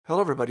Hello,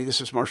 everybody. This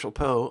is Marshall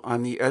Poe.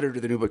 I'm the editor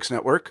of the New Books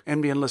Network.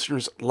 NBN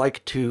listeners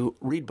like to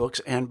read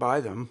books and buy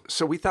them.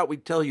 So we thought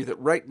we'd tell you that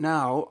right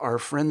now, our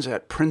friends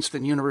at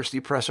Princeton University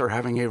Press are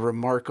having a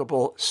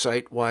remarkable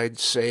site-wide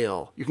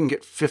sale. You can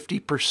get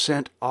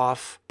 50%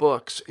 off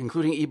books,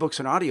 including ebooks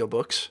and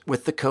audiobooks,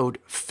 with the code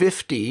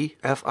 50,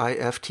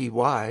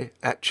 F-I-F-T-Y,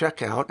 at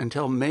checkout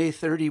until May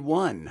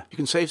 31. You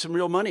can save some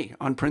real money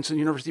on Princeton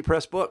University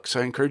Press books.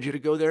 I encourage you to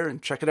go there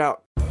and check it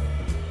out.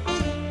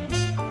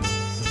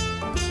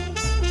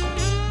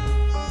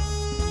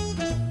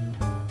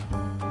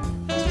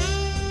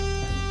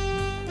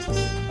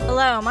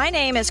 Hello, my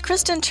name is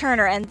Kristen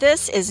Turner, and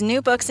this is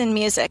New Books in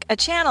Music, a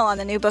channel on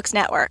the New Books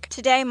Network.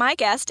 Today, my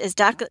guest is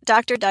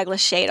Dr.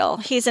 Douglas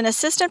Shadle. He's an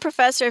assistant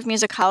professor of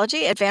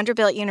musicology at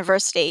Vanderbilt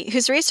University,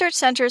 whose research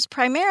centers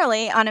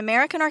primarily on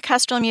American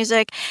orchestral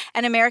music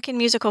and American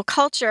musical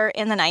culture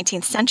in the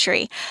 19th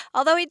century,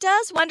 although he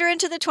does wander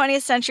into the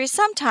 20th century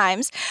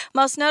sometimes,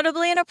 most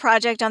notably in a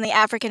project on the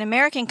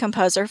African-American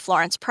composer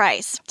Florence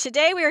Price.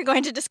 Today, we are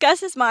going to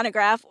discuss his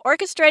monograph,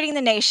 Orchestrating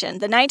the Nation,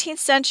 the 19th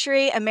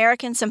Century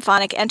American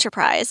Symphonic Enterprise,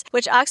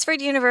 which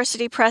Oxford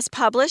University Press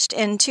published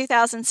in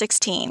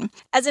 2016.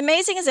 As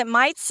amazing as it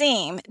might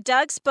seem,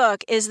 Doug's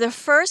book is the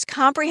first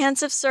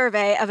comprehensive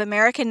survey of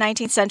American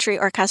 19th century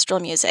orchestral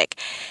music.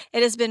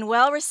 It has been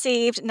well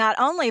received not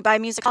only by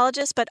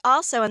musicologists but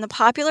also in the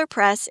popular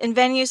press in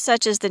venues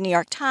such as the New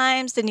York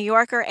Times, the New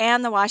Yorker,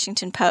 and the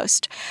Washington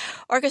Post.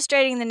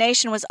 Orchestrating the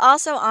Nation was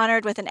also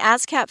honored with an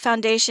ASCAP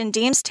Foundation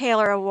Deems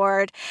Taylor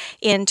Award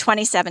in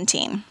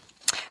 2017.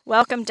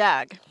 Welcome,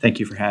 Doug. Thank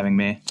you for having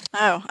me.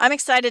 Oh, I'm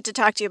excited to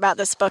talk to you about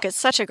this book. It's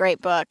such a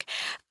great book.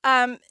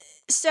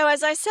 So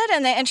as I said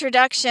in the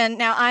introduction,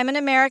 now I'm an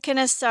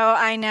Americanist, so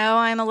I know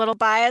I'm a little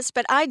biased,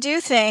 but I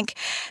do think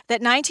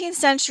that 19th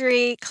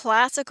century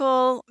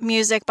classical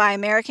music by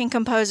American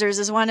composers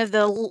is one of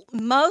the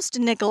most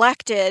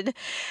neglected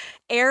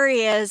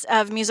areas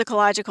of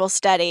musicological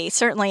study,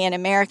 certainly in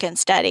American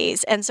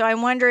studies. And so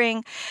I'm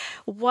wondering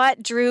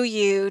what drew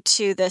you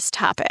to this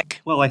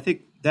topic? Well, I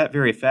think that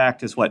very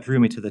fact is what drew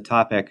me to the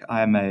topic.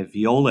 I'm a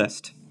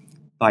violist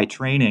by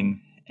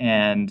training,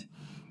 and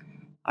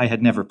I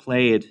had never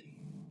played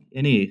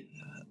any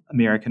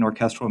American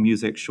orchestral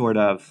music short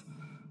of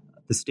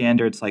the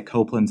standards like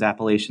Copland's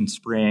Appalachian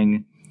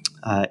Spring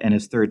and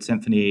his Third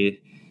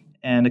Symphony,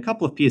 and a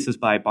couple of pieces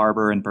by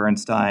Barber and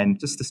Bernstein,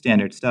 just the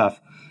standard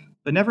stuff,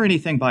 but never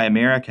anything by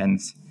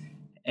Americans.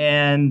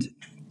 And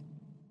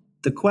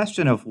the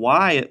question of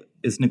why it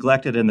is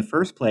neglected in the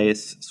first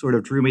place sort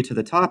of drew me to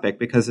the topic,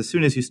 because as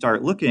soon as you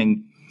start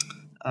looking,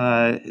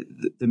 the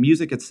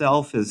music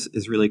itself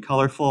is really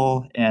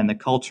colorful, and the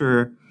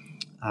culture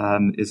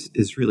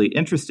is really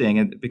interesting,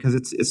 and because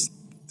it's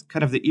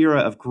kind of the era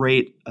of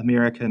great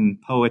American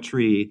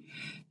poetry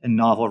and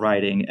novel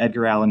writing,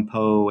 Edgar Allan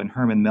Poe and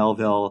Herman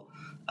Melville,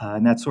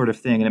 and that sort of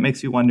thing. And it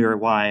makes you wonder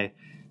why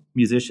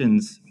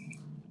musicians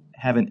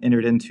haven't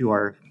entered into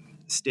our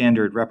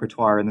standard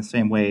repertoire in the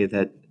same way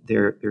that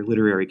their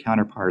literary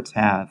counterparts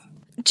have.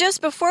 Just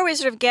before we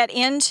sort of get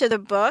into the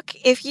book,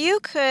 if you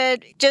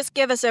could just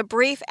give us a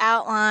brief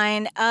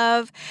outline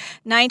of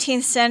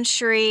 19th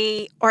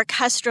century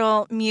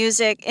orchestral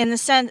music in a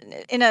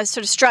sort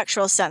of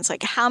structural sense,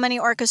 like how many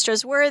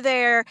orchestras were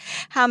there,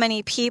 how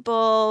many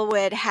people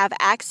would have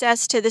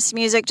access to this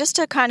music, just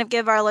to kind of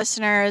give our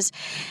listeners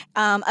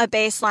a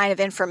baseline of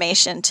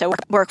information to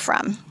work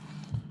from.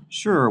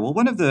 Sure. Well,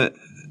 one of the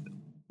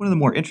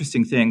more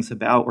interesting things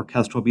about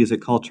orchestral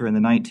music culture in the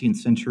 19th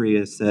century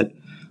is that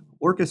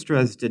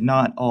orchestras did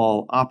not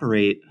all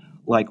operate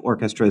like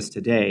orchestras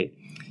today,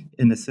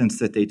 in the sense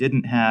that they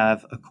didn't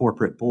have a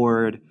corporate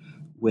board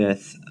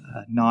with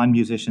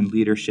non-musician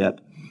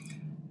leadership.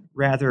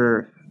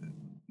 Rather,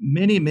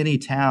 many, many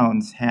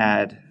towns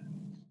had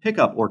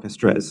pickup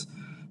orchestras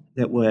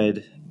that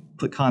would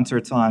put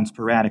concerts on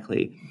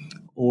sporadically,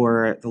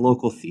 or the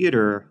local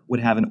theater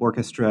would have an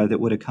orchestra that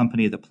would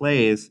accompany the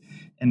plays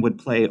and would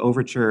play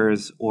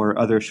overtures or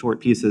other short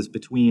pieces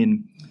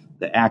between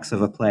the acts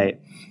of a play.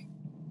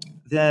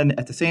 Then,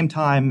 at the same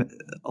time,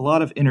 a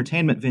lot of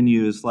entertainment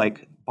venues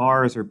like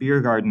bars or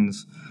beer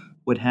gardens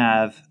would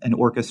have an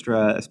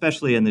orchestra,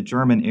 especially in the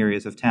German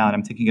areas of town.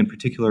 I'm thinking in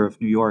particular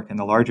of New York and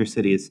the larger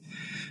cities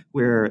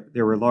where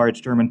there were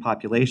large German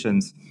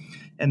populations.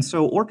 And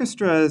so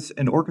orchestras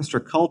and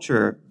orchestra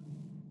culture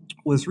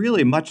was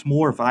really much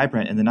more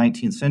vibrant in the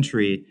 19th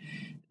century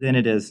than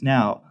it is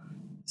now.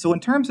 So in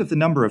terms of the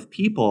number of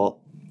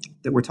people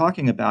that we're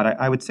talking about,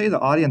 I would say the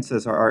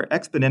audiences are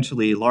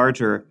exponentially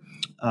larger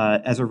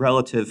as a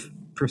relative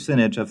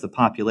percentage of the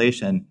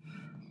population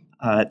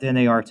than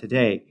they are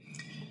today.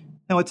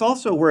 Now, it's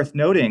also worth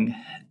noting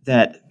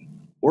that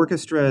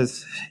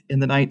orchestras in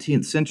the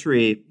 19th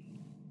century,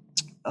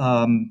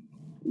 or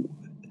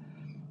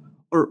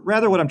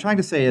rather what I'm trying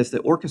to say is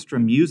that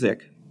orchestra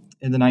music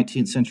in the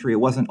 19th century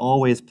wasn't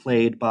always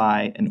played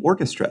by an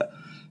orchestra.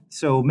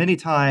 So many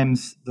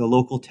times the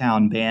local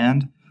town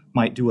band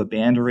might do a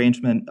band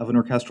arrangement of an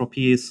orchestral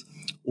piece,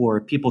 or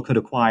people could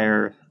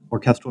acquire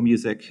orchestral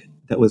music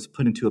that was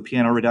put into a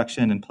piano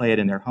reduction and play it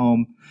in their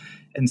home.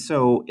 And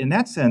so in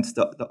that sense,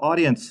 the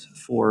audience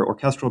for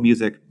orchestral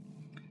music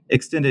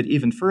extended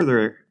even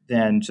further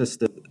than just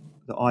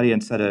the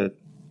audience at a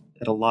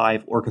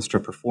live orchestra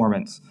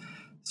performance.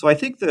 So I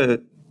think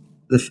the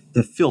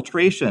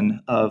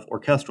filtration of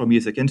orchestral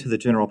music into the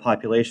general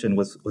population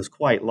was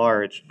quite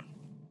large.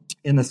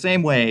 In the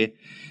same way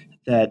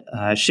that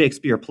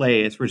Shakespeare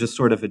plays were just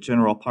sort of a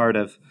general part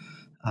of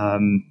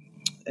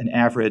an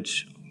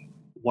average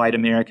white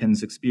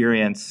American's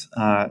experience,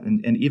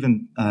 and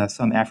even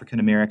some African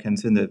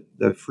Americans in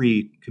the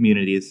free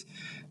communities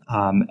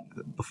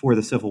before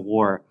the Civil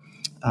War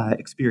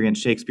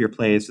experienced Shakespeare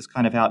plays just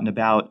kind of out and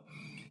about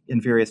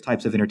in various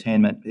types of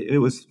entertainment. It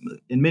was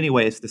in many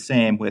ways the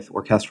same with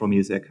orchestral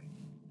music.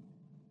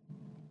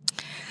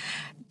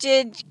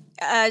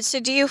 So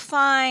do you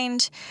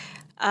find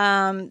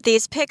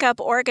these pickup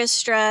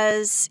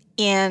orchestras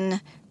in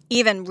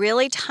even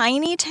really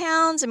tiny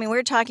towns? I mean,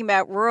 we're talking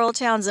about rural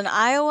towns in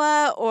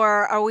Iowa,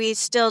 or are we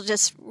still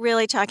just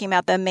really talking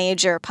about the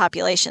major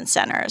population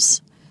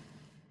centers?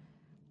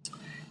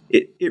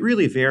 It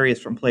really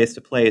varies from place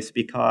to place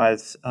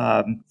because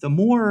the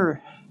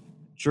more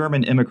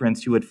German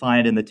immigrants you would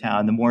find in the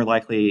town, the more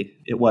likely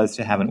it was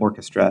to have an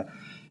orchestra.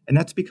 And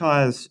that's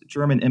because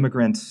German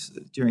immigrants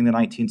during the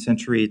 19th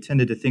century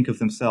tended to think of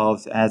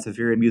themselves as a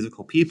very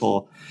musical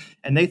people.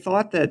 And they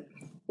thought that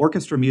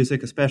orchestra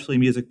music, especially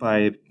music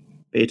by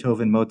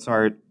Beethoven,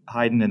 Mozart,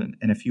 Haydn,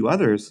 and a few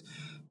others,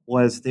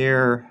 was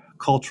their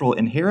cultural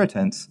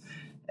inheritance.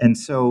 And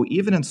so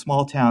even in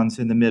small towns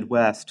in the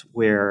Midwest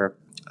where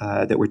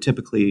that were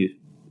typically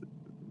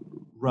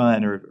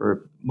run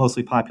or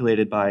mostly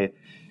populated by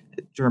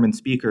German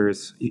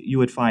speakers, you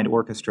would find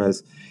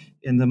orchestras.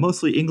 In the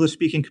mostly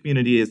English-speaking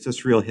community, it's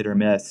just real hit or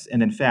miss.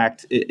 And in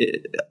fact,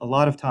 a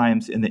lot of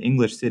times in the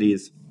English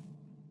cities,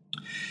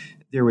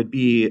 there would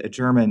be a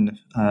German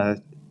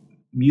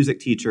music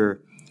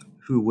teacher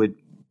who would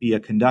be a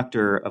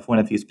conductor of one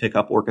of these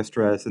pickup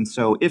orchestras. And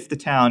so if the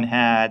town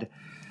had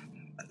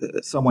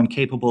someone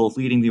capable of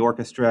leading the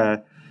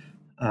orchestra,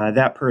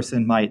 that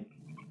person might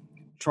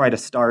try to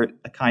start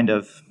a kind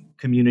of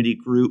community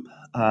group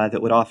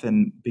that would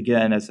often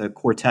begin as a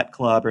quartet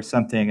club or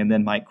something, and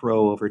then might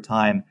grow over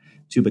time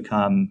to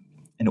become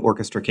an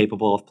orchestra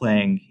capable of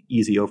playing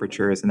easy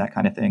overtures and that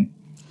kind of thing.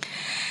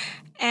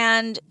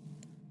 And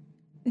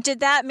did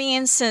that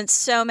mean, since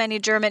so many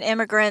German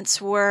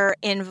immigrants were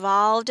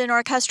involved in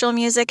orchestral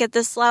music at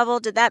this level,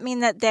 did that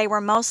mean that they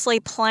were mostly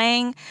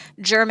playing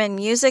German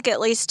music, at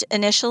least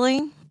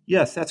initially?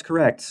 Yes, that's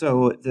correct.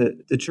 So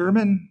the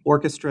German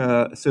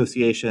orchestra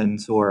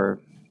associations, or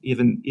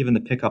even the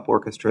pickup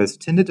orchestras,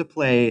 tended to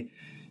play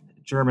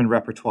German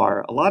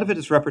repertoire. A lot of it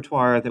is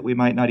repertoire that we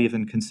might not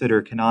even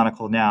consider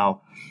canonical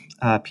now.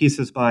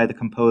 Pieces by the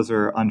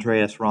composer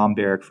Andreas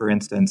Romberg, for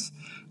instance,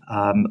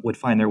 would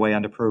find their way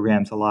onto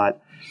programs a lot.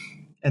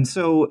 And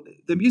so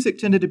the music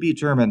tended to be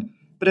German.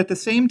 But at the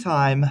same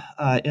time,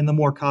 in the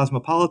more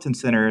cosmopolitan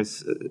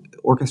centers,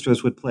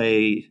 orchestras would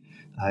play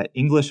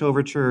English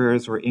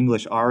overtures or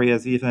English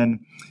arias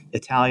even,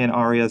 Italian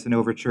arias and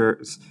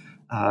overtures,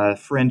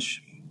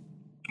 French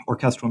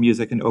orchestral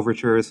music and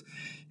overtures.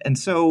 And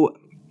so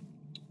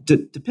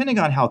depending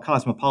on how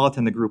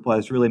cosmopolitan the group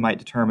was really might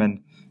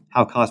determine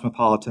how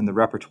cosmopolitan the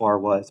repertoire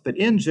was. But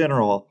in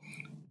general,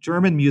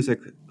 German music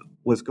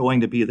was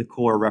going to be the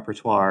core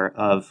repertoire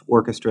of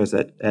orchestras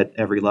at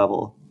every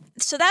level.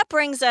 So that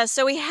brings us,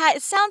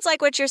 it sounds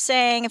like what you're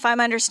saying, if I'm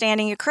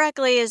understanding you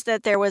correctly, is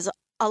that there was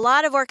a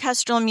lot of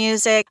orchestral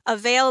music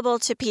available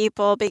to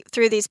people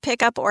through these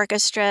pickup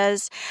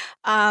orchestras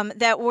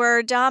that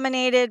were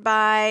dominated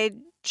by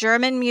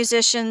German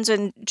musicians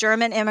and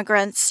German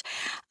immigrants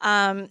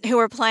who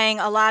were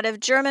playing a lot of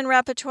German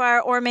repertoire,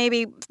 or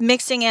maybe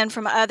mixing in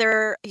from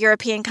other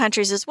European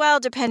countries as well,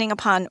 depending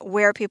upon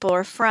where people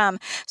were from.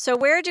 So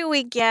where do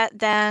we get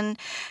then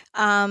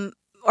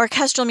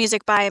orchestral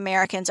music by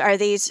Americans? Are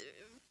these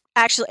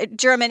actually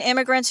German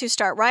immigrants who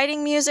start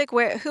writing music?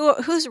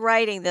 Who's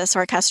writing this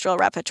orchestral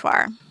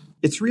repertoire?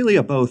 It's really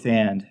a both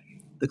and.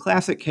 The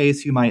classic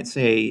case, you might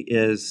say,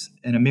 is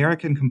an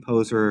American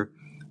composer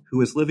who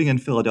was living in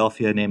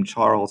Philadelphia named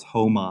Charles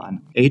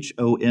Homann,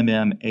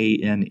 Hommann.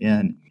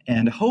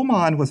 And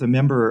Homann was a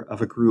member of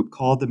a group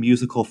called the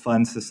Musical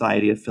Fund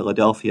Society of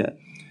Philadelphia,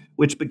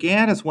 which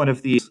began as one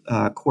of these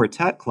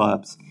quartet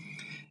clubs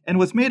and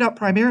was made up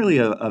primarily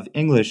of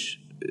English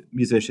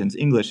musicians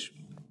of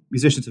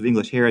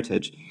English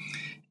heritage.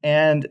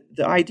 And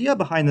the idea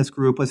behind this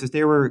group was that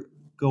they were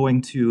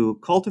going to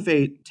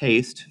cultivate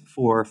taste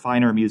for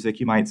finer music,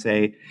 you might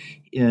say,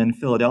 in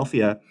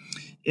Philadelphia,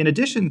 in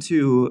addition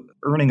to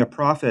earning a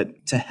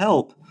profit to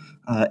help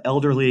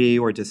elderly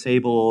or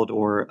disabled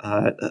or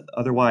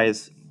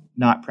otherwise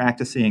not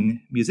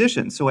practicing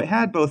musicians. So it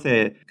had both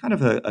a kind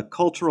of a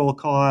cultural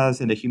cause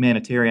and a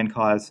humanitarian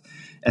cause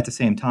at the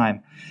same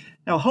time.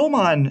 Now,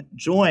 Homann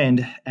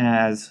joined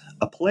as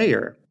a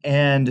player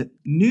and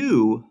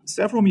knew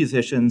several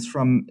musicians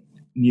from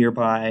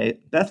nearby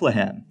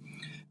Bethlehem,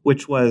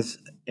 which was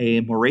a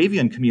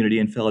Moravian community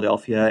in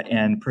Philadelphia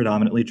and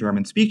predominantly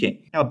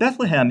German-speaking. Now,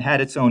 Bethlehem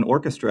had its own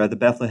orchestra, the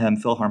Bethlehem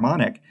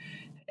Philharmonic,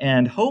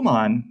 and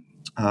Hohmann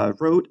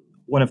wrote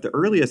one of the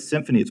earliest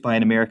symphonies by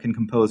an American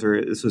composer.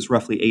 This was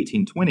roughly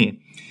 1820,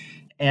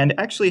 and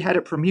actually had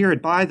it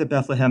premiered by the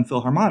Bethlehem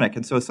Philharmonic.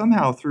 And so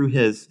somehow through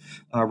his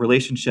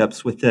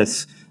relationships with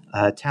this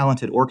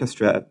talented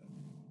orchestra,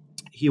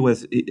 he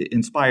was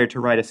inspired to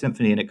write a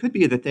symphony. And it could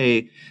be that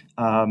they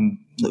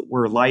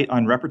were light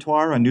on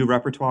repertoire, on new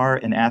repertoire,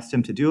 and asked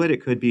him to do it.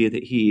 It could be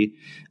that he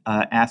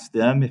asked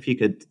them if he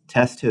could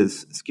test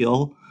his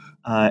skill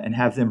and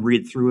have them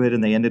read through it,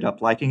 and they ended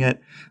up liking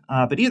it.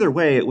 But either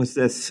way, it was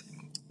this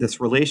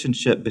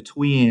relationship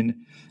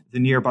between the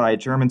nearby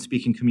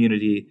German-speaking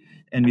community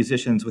and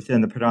musicians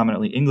within the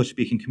predominantly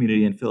English-speaking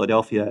community in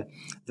Philadelphia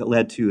that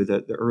led to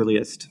the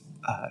earliest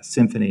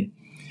symphony.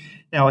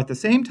 Now, at the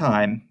same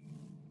time,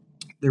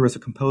 there was a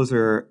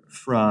composer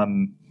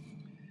from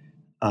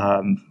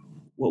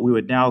what we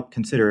would now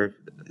consider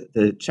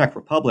the Czech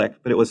Republic,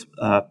 but it was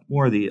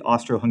more the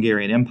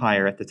Austro-Hungarian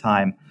Empire at the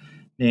time,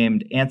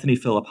 named Anthony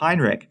Philip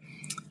Heinrich.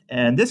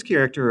 And this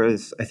character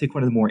is, I think,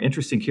 one of the more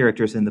interesting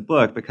characters in the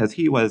book because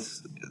he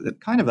was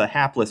kind of a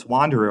hapless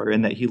wanderer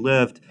in that he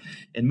lived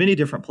in many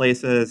different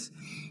places,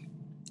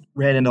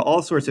 ran into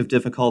all sorts of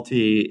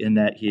difficulty in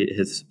that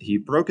he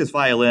broke his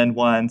violin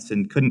once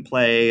and couldn't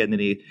play, and then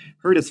he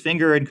hurt his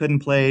finger and couldn't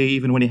play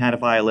even when he had a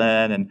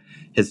violin. And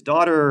his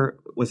daughter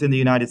was in the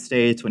United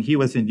States when he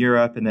was in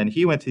Europe, and then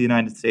he went to the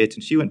United States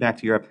and she went back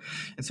to Europe.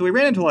 And so he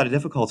ran into a lot of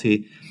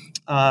difficulty.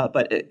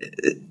 But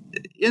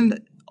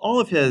in all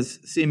of his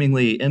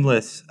seemingly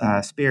endless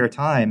spare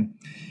time,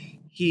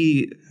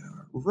 he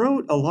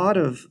wrote a lot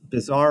of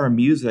bizarre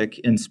music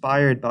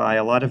inspired by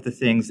a lot of the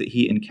things that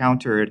he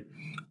encountered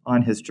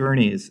on his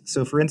journeys.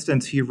 So, for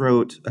instance, he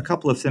wrote a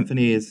couple of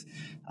symphonies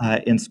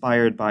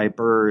inspired by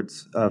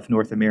birds of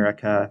North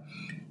America,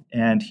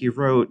 and he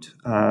wrote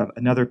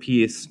another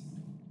piece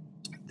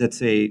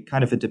that's a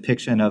kind of a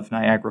depiction of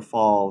Niagara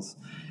Falls,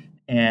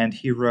 and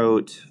he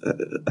wrote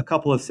a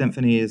couple of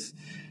symphonies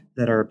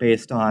that are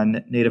based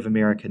on Native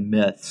American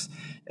myths.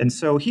 And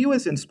so he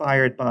was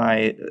inspired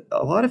by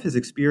a lot of his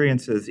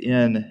experiences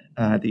in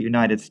the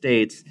United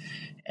States,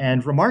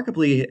 and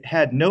remarkably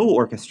had no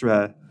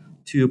orchestra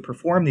to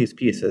perform these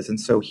pieces. And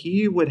so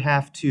he would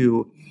have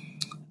to,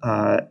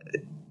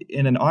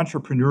 in an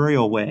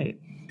entrepreneurial way,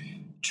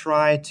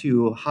 try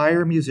to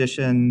hire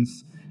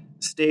musicians,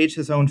 stage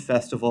his own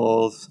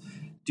festivals,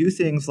 do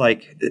things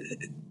like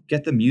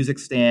get the music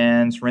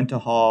stands, rent a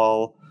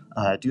hall,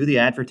 do the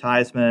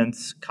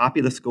advertisements, copy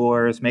the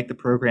scores, make the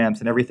programs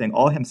and everything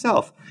all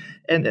himself.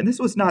 And this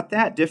was not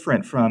that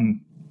different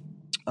from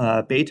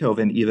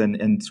Beethoven, even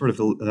in sort of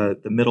the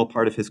middle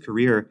part of his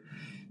career,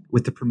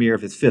 with the premiere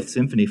of his Fifth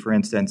Symphony, for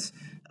instance.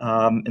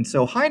 And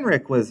so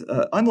Heinrich was,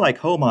 unlike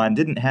Hohmann,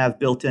 didn't have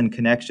built-in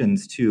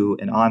connections to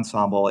an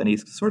ensemble, and he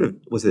sort of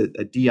was a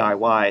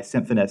DIY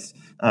symphonist,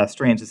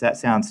 strange as that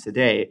sounds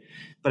today.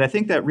 But I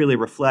think that really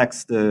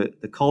reflects the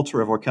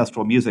culture of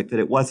orchestral music,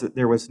 that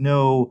there was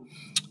no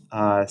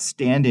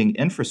standing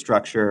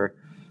infrastructure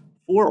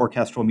for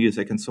orchestral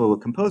music, and so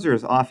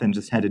composers often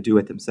just had to do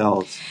it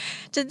themselves.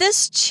 Did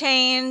this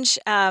change?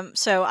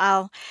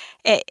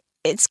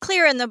 It's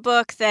clear in the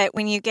book that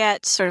when you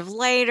get sort of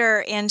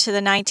later into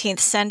the 19th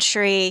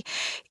century,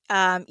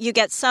 you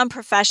get some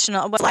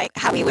professional, like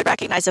how we would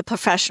recognize a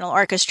professional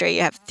orchestra.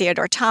 You have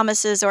Theodore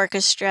Thomas's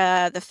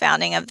orchestra, the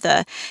founding of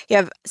you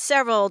have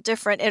several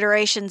different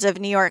iterations of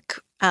New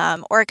York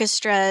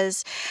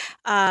orchestras.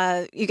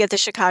 You get the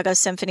Chicago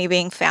Symphony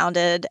being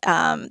founded,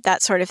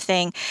 that sort of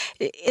thing.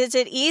 Is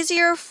it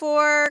easier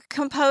for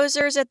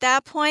composers at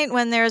that point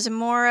when there's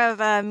more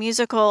of a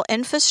musical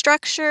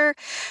infrastructure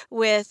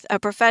with a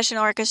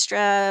professional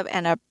orchestra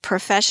and a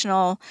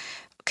professional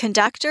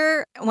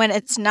conductor, when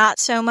it's not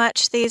so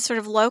much these sort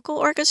of local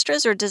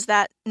orchestras, or does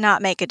that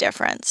not make a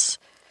difference?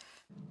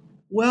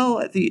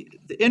 Well, the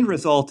end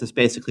result is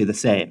basically the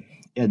same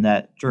in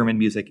that German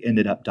music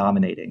ended up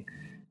dominating.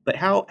 But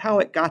how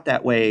it got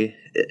that way,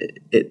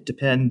 it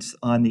depends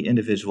on the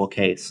individual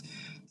case.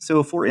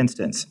 So, for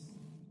instance,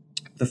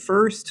 the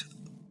first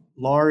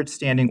large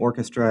standing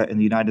orchestra in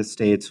the United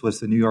States was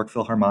the New York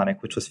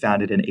Philharmonic, which was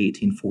founded in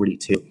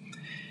 1842.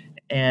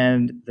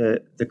 And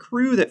the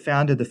crew that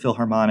founded the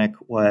Philharmonic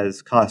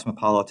was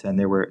cosmopolitan.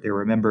 There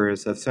were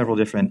members of several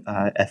different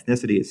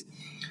ethnicities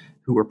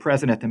who were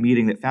present at the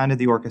meeting that founded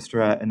the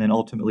orchestra and then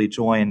ultimately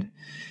joined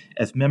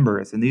as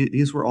members. And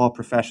these were all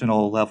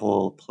professional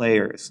level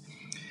players.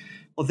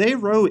 Well, they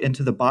wrote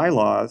into the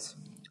bylaws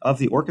of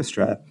the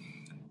orchestra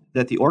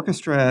that the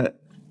orchestra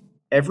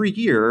every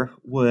year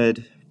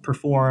would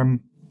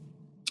perform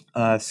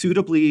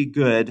suitably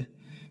good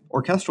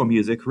orchestral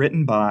music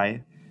written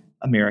by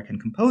American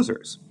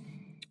composers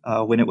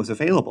when it was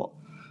available.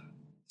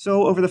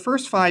 So over the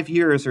first 5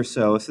 years or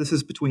so this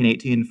is between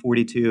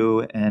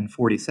 1842 and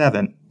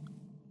 47,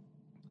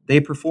 they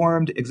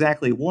performed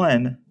exactly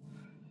one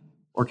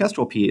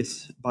orchestral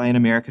piece by an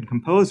American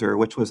composer,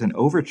 which was an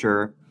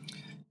overture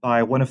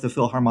by one of the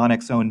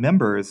Philharmonic's own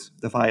members,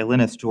 the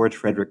violinist George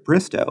Frederick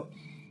Bristow.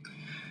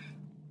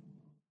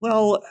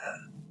 Well,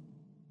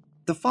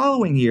 the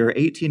following year,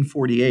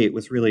 1848,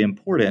 was really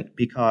important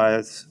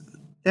because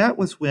that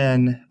was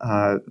when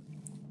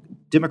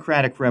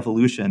democratic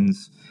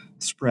revolutions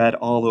spread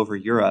all over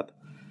Europe.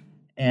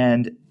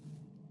 And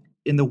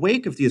in the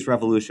wake of these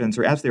revolutions,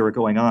 or as they were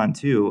going on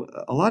too,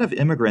 a lot of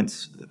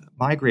immigrants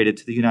migrated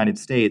to the United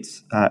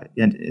States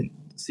in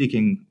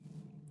seeking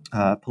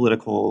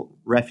political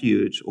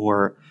refuge,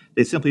 or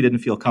they simply didn't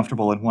feel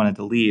comfortable and wanted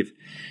to leave.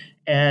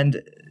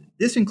 And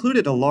this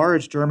included a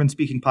large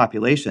German-speaking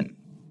population,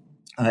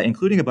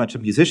 including a bunch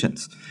of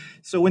musicians.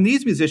 So when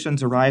these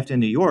musicians arrived in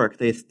New York,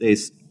 they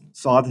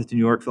saw that the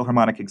New York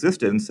Philharmonic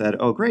existed and said,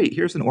 oh, great,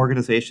 here's an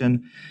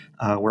organization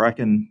where I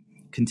can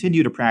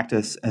continue to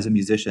practice as a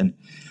musician.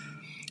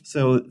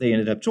 So they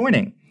ended up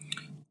joining.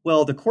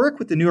 Well, the quirk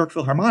with the New York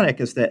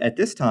Philharmonic is that at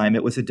this time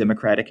it was a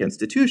democratic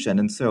institution.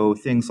 And so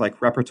things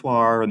like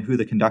repertoire and who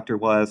the conductor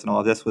was and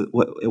all this,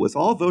 it was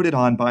all voted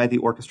on by the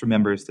orchestra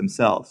members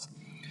themselves.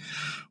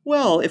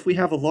 Well, if we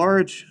have a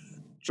large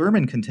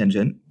German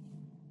contingent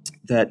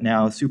that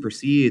now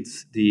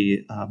supersedes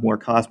the more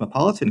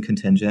cosmopolitan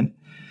contingent,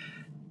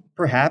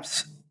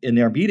 perhaps in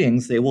their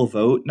meetings they will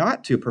vote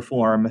not to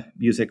perform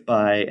music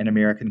by an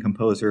American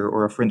composer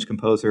or a French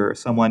composer or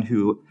someone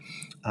who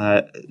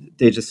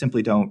they just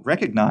simply don't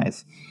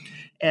recognize.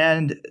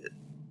 And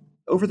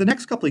over the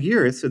next couple of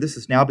years, so this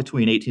is now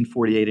between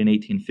 1848 and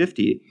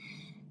 1850,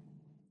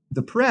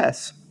 the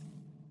press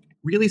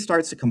really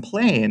starts to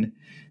complain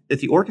that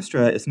the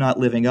orchestra is not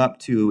living up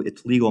to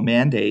its legal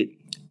mandate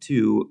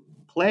to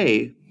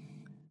play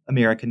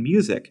American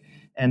music.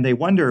 And they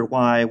wonder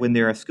why, when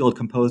there are skilled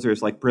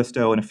composers like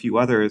Bristow and a few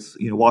others,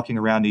 walking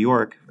around New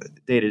York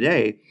day to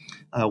day,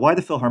 why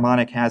the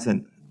Philharmonic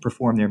hasn't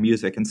performed their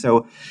music. And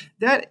so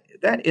that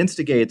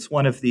instigates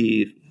one of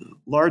the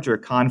larger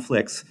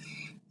conflicts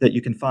that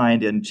you can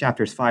find in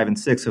chapters 5 and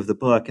 6 of the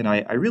book. And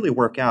I really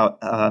work out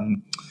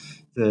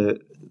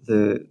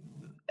the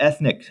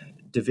ethnic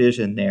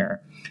division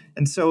there.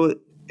 And so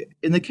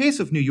in the case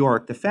of New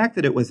York, the fact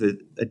that it was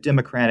a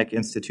democratic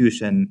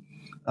institution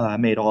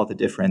made all the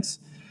difference.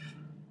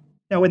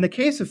 Now, in the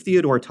case of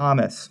Theodore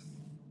Thomas,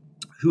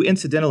 who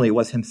incidentally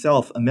was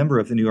himself a member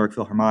of the New York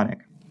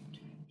Philharmonic,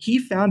 he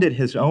founded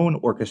his own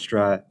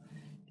orchestra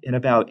in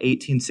about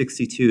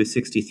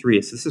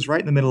 1862-63. So this is right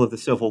in the middle of the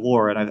Civil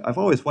War, and I've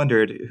always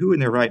wondered who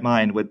in their right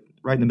mind would,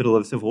 right in the middle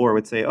of the Civil War,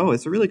 would say, oh,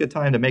 it's a really good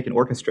time to make an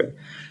orchestra.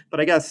 But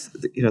I guess,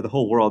 the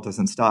whole world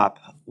doesn't stop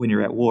when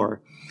you're at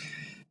war.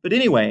 But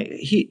anyway,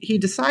 he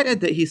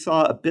decided that he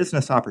saw a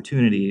business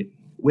opportunity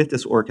with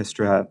this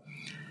orchestra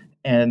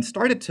and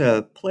started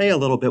to play a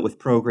little bit with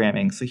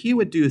programming. So he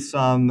would do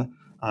some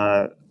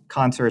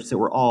concerts that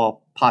were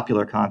all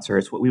popular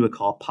concerts, what we would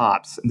call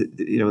pops.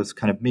 It was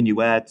kind of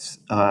minuets,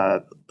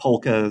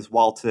 polkas,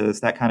 waltzes,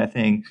 that kind of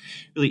thing,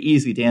 really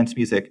easy dance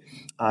music,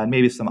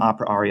 maybe some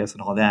opera arias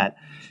and all that.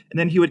 And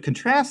then he would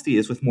contrast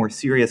these with more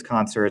serious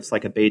concerts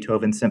like a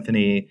Beethoven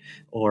symphony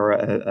or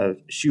a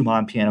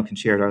Schumann piano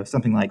concerto,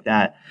 something like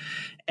that.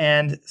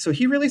 And so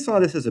he really saw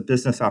this as a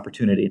business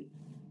opportunity.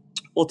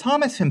 Well,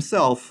 Thomas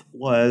himself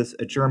was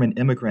a German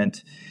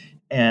immigrant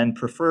and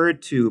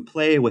preferred to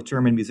play with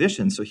German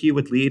musicians. So he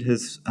would lead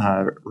his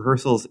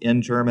rehearsals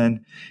in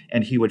German,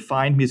 and he would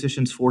find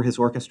musicians for his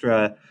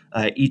orchestra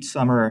each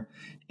summer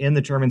in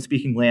the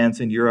German-speaking lands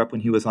in Europe when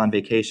he was on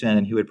vacation,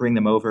 and he would bring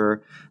them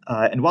over.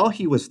 And while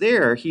he was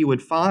there, he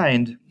would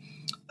find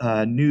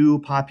new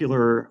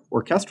popular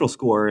orchestral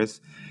scores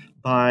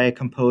by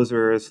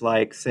composers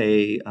like,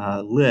 say,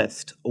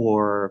 Liszt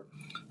or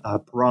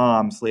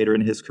Brahms later in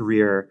his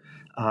career,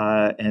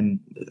 and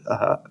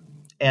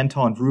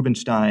Anton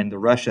Rubinstein, the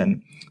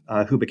Russian,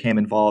 who became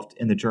involved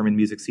in the German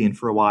music scene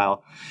for a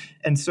while.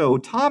 And so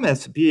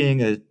Thomas,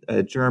 being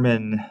a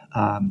German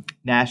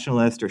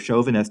nationalist or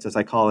chauvinist, as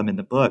I call him in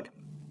the book,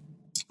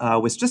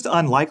 was just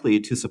unlikely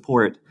to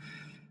support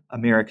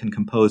American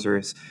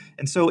composers.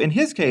 And so in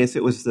his case,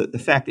 it was the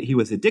fact that he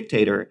was a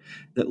dictator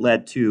that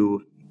led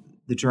to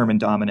the German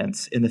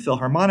dominance. In the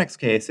Philharmonic's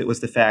case, it was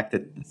the fact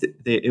that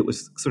it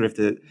was sort of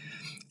the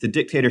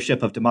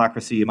dictatorship of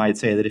democracy. You might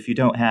say that if you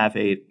don't have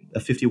a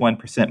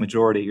 51%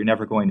 majority, you're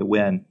never going to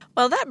win.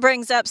 Well, that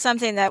brings up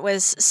something that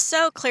was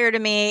so clear to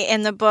me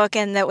in the book,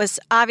 and that was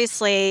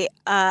obviously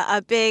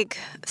a big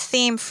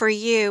theme for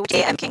you.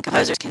 American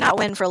composers cannot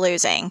win for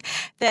losing.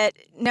 That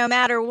no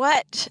matter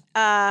what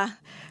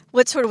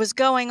sort of was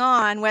going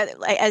on, whether,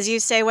 as you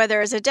say, whether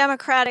it was a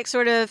democratic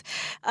sort of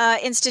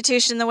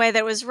institution, the way that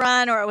it was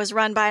run, or it was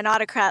run by an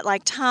autocrat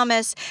like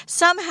Thomas,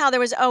 somehow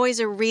there was always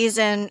a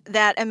reason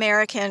that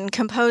American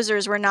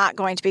composers were not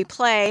going to be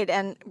played,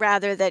 and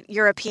rather that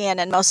European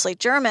and mostly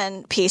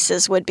German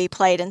pieces would be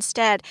played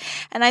instead.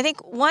 And I think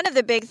one of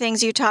the big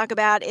things you talk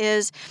about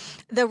is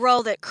the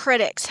role that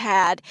critics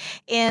had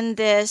in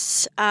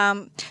this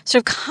sort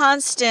of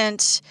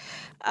constant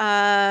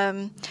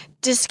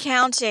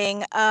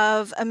discounting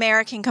of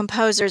American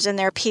composers and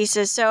their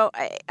pieces. So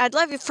I'd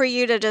love for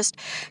you to just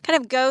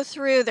kind of go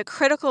through the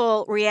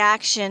critical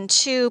reaction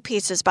to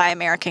pieces by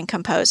American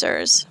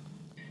composers.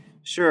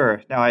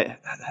 Sure. Now,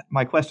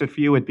 my question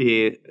for you would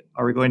be,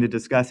 are we going to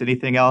discuss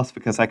anything else?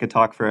 Because I could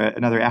talk for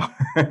another hour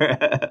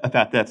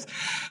about this.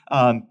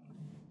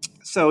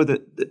 So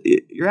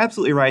you're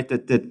absolutely right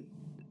that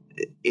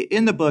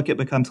in the book, it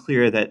becomes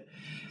clear that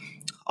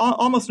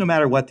almost no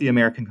matter what the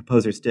American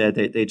composers did,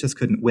 they just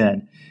couldn't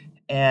win.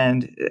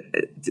 And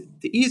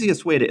the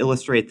easiest way to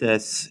illustrate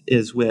this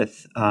is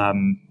with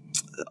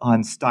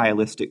on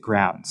stylistic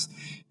grounds.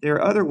 There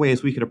are other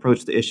ways we could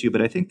approach the issue,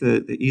 but I think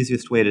the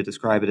easiest way to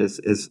describe it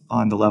is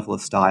on the level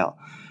of style.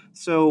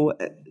 So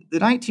the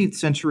 19th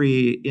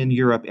century in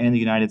Europe and the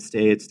United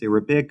States, there were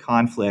big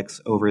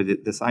conflicts over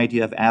this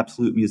idea of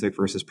absolute music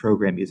versus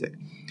program music.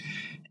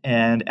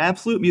 And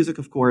absolute music,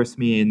 of course,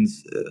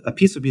 means a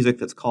piece of music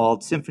that's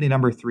called Symphony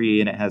No.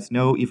 3, and it has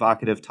no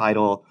evocative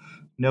title,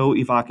 no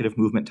evocative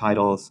movement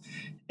titles,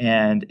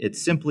 and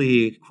it's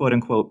simply,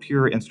 quote-unquote,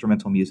 pure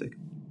instrumental music.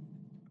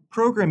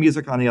 Program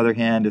music, on the other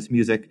hand, is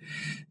music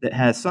that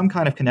has some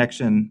kind of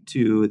connection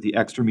to the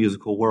extra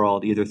musical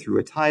world, either through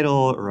a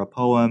title or a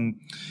poem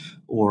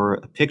or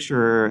a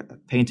picture, a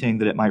painting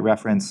that it might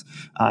reference,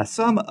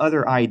 some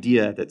other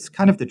idea that's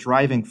kind of the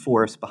driving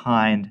force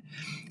behind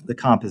the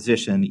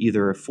composition,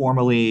 either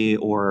formally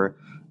or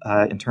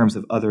in terms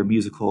of other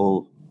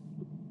musical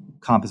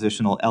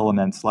compositional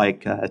elements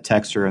like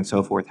texture and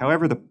so forth.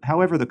 However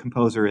the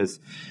composer is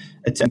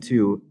attempting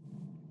to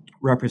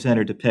represent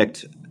or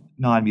depict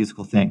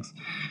non-musical things.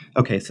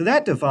 Okay, so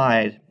that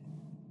divide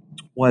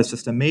was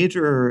just a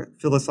major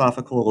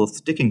philosophical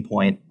sticking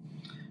point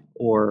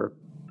or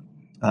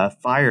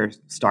fire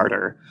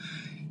starter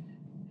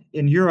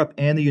in Europe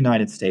and the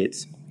United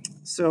States.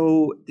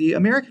 So the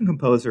American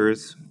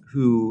composers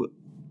who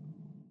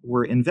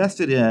were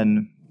invested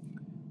in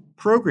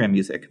program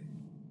music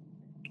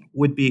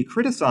would be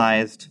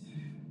criticized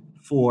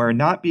for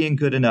not being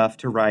good enough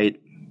to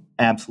write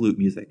absolute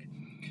music,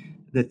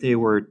 that they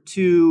were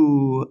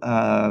too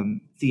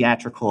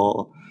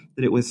theatrical,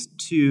 that it was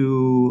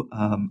too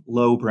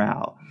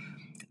lowbrow,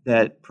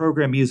 that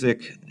program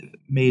music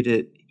made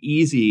it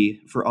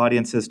easy for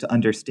audiences to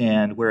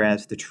understand,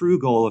 whereas the true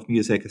goal of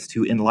music is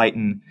to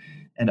enlighten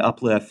and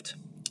uplift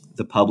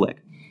the public.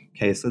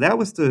 Okay, so that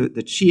was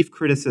the chief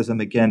criticism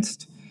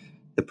against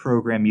the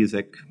program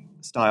music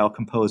style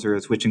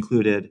composers, which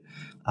included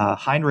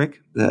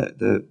Heinrich,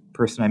 the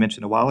person I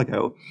mentioned a while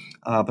ago,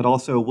 but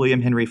also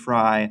William Henry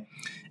Fry,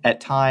 at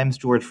times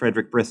George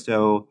Frederick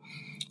Bristow,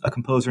 a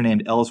composer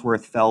named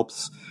Ellsworth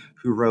Phelps,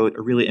 who wrote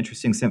a really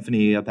interesting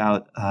symphony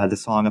about the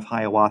Song of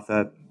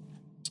Hiawatha,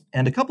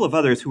 and a couple of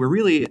others who were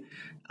really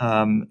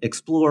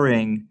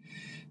exploring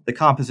the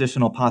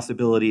compositional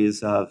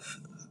possibilities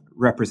of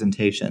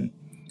representation.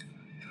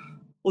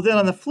 Well, then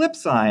on the flip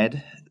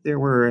side, there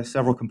were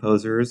several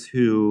composers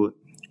who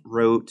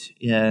wrote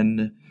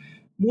in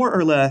more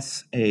or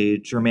less a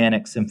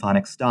Germanic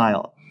symphonic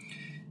style.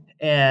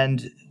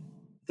 And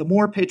the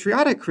more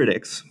patriotic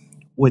critics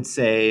would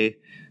say,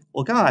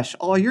 well, gosh,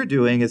 all you're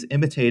doing is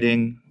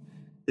imitating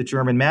the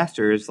German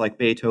masters like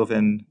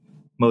Beethoven,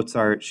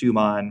 Mozart,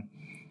 Schumann,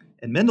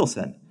 and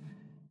Mendelssohn.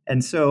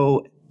 And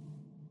so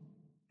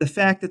the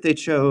fact that they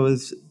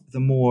chose the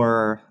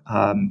more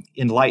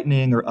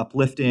enlightening or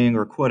uplifting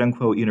or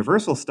quote-unquote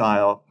universal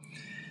style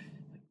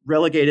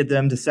relegated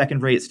them to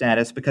second-rate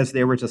status because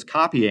they were just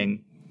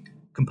copying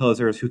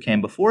composers who came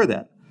before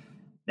them.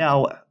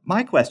 Now,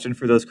 my question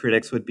for those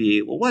critics would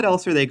be, well, what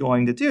else are they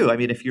going to do? I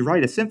mean, if you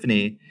write a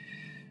symphony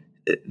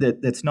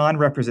that's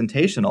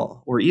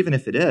non-representational, or even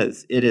if it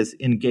is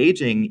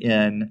engaging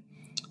in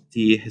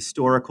the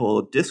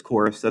historical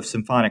discourse of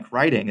symphonic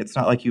writing. It's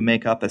not like you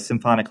make up a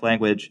symphonic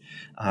language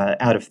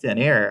out of thin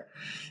air.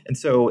 And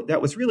so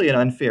that was really an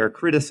unfair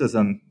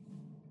criticism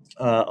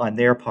on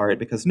their part,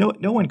 because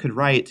no one could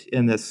write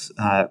in this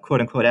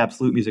quote-unquote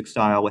absolute music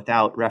style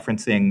without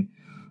referencing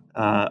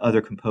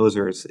other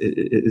composers,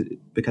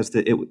 because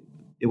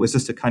it was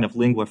just a kind of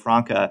lingua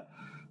franca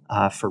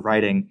for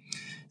writing.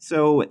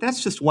 So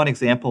that's just one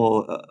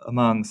example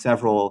among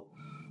several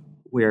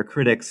where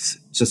critics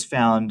just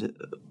found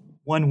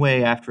one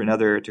way after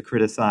another to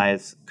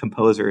criticize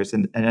composers.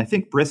 And I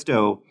think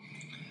Bristow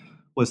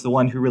was the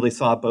one who really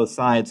saw both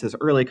sides. His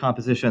early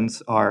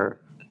compositions are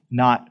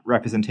not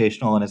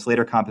representational, and his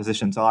later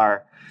compositions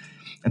are.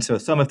 And so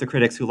some of the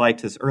critics who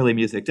liked his early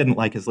music didn't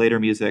like his later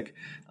music,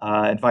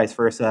 and vice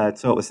versa. And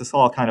so it was this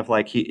all kind of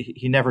like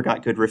he never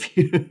got good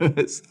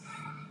reviews.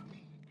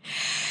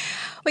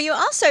 Well, you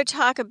also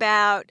talk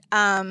about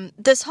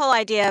this whole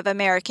idea of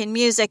American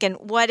music and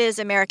what is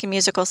American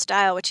musical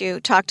style, which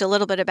you talked a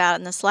little bit about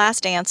in this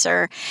last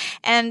answer.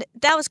 And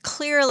that was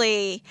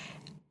clearly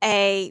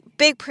a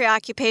big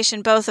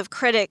preoccupation both of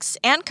critics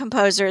and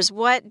composers.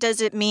 What does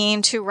it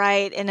mean to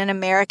write in an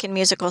American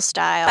musical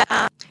style?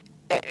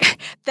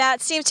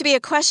 That seems to be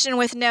a question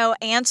with no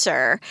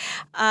answer.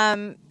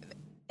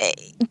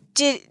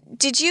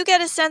 Did you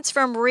get a sense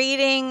from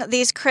reading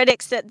these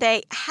critics that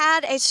they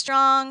had a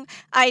strong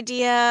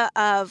idea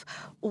of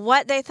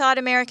what they thought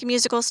American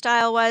musical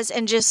style was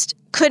and just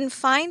couldn't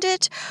find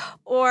it?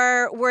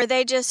 Or were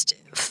they just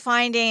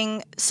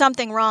finding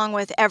something wrong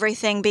with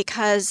everything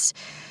because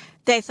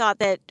they thought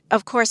that,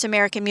 of course,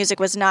 American music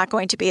was not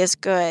going to be as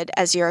good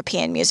as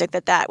European music,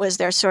 that was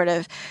their sort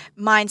of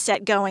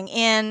mindset going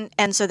in,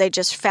 and so they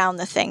just found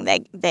the thing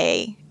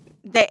they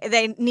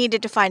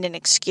needed to find an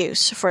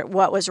excuse for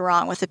what was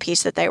wrong with the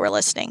piece that they were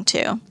listening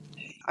to.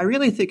 I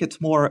really think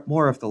it's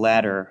more of the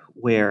latter,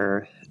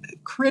 where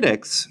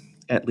critics,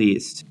 at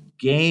least,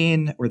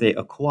 gain or they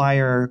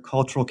acquire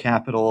cultural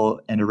capital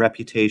and a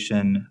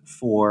reputation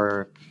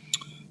for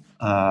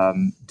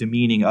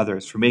demeaning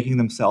others, for making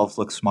themselves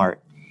look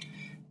smart.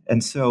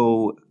 And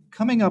so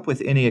coming up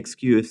with any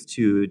excuse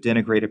to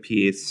denigrate a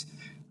piece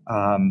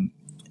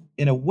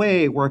in a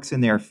way works in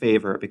their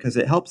favor because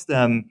it helps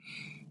them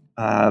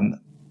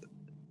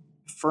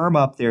firm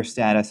up their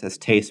status as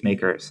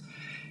tastemakers.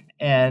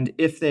 And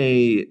if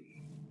they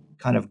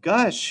kind of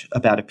gush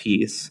about a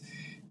piece,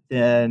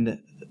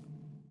 then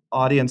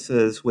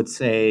audiences would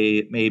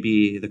say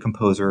maybe the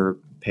composer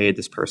paid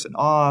this person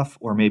off,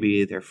 or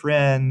maybe they're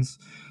friends,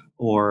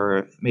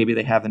 or maybe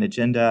they have an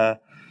agenda.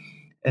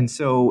 And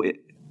so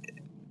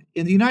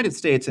in the United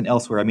States and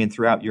elsewhere, I mean,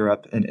 throughout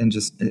Europe and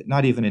just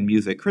not even in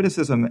music,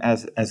 criticism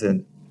as a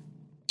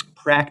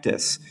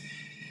practice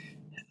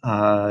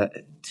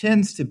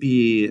tends to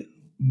be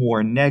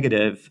more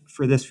negative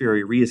for this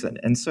very reason.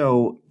 And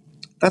so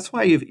that's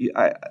why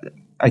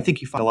I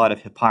think you find a lot of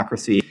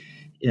hypocrisy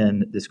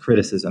in this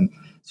criticism.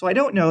 So I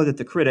don't know that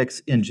the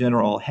critics in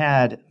general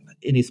had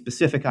any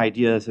specific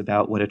ideas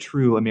about what a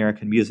true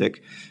American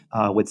music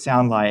would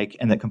sound like,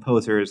 and that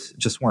composers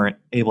just weren't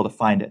able to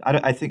find it. I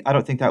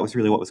don't think that was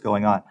really what was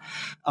going on.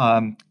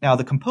 Now,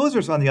 the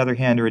composers, on the other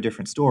hand, are a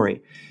different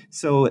story.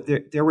 So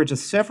there were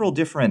just several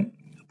different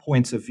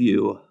points of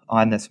view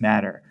on this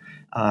matter,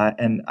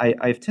 and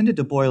I've tended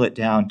to boil it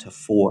down to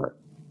 4.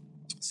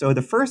 So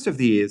the first of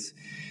these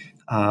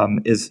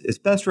is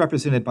best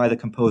represented by the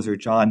composer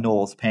John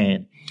Knowles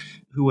Paine,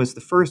 who was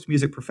the first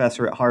music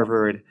professor at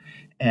Harvard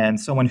and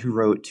someone who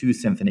wrote 2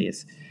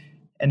 symphonies.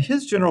 And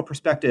his general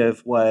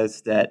perspective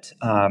was that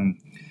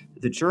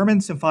the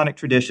German symphonic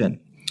tradition,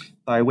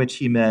 by which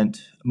he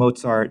meant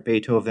Mozart,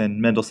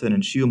 Beethoven, Mendelssohn,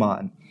 and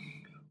Schumann,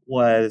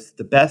 was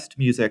the best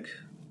music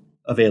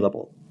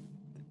available.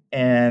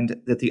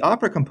 And that the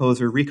opera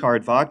composer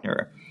Richard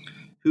Wagner,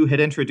 who had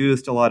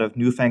introduced a lot of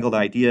newfangled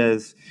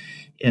ideas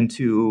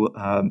into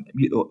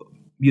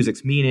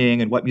music's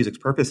meaning and what music's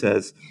purpose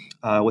is,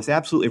 was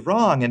absolutely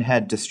wrong and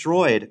had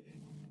destroyed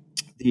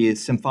the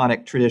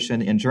symphonic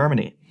tradition in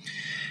Germany.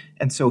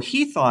 And so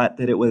he thought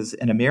that it was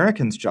an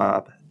American's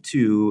job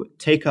to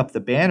take up the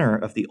banner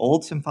of the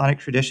old symphonic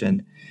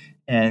tradition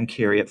and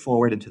carry it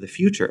forward into the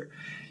future.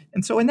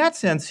 And so in that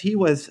sense, he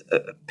was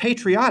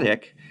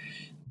patriotic,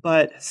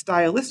 but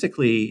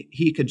stylistically,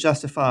 he could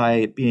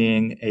justify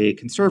being a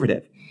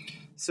conservative.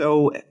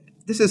 So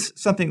this is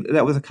something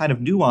that was a kind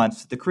of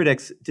nuance the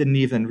critics didn't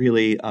even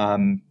really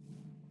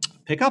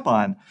pick up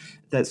on,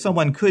 that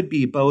someone could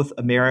be both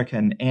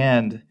American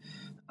and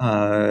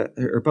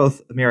or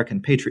both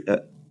American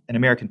an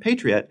American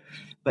patriot,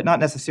 but not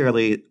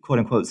necessarily, quote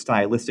unquote,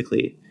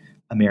 stylistically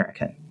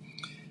American.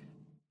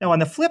 Now, on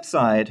the flip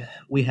side,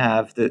 we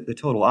have the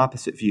total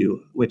opposite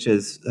view, which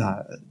is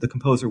the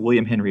composer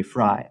William Henry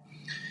Fry.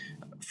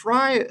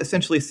 Fry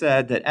essentially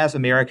said that as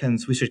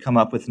Americans, we should come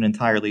up with an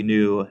entirely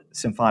new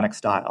symphonic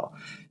style.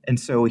 And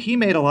so he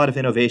made a lot of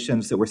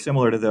innovations that were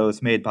similar to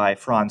those made by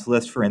Franz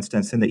Liszt, for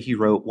instance, in that he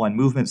wrote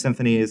one-movement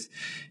symphonies.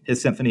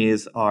 His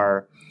symphonies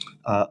are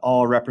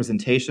all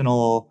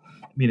representational,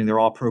 meaning they're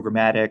all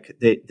programmatic.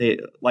 They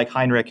like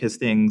Heinrich, his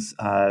things,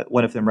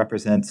 one of them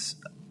represents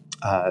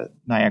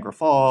Niagara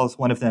Falls.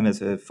 One of them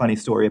is a funny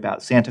story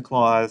about Santa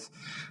Claus.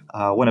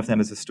 One of them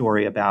is a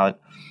story about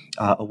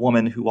a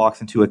woman who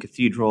walks into a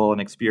cathedral and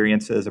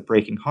experiences a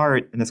breaking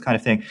heart and this kind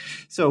of thing.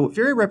 So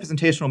very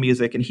representational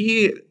music. And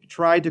he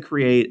tried to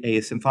create a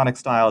symphonic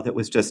style that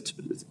was just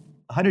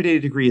 180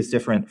 degrees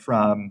different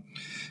from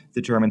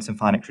the German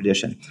symphonic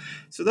tradition.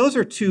 So those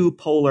are 2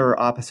 polar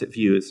opposite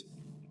views.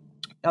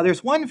 Now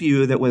there's one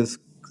view that was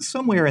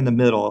somewhere in the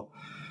middle,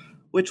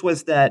 which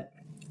was that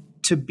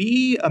to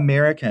be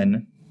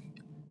American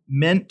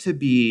meant to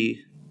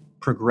be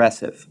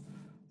progressive.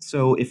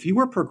 So if you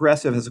were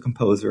progressive as a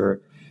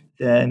composer,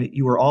 then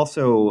you were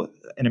also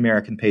an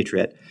American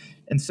patriot.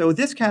 And so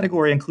this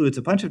category includes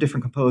a bunch of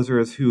different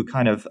composers who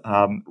kind of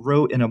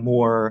wrote in a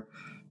more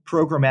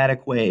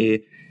programmatic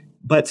way,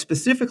 but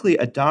specifically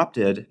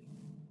adopted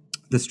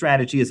the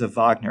strategies of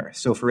Wagner.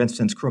 So for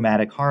instance,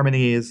 chromatic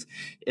harmonies,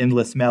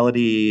 endless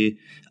melody,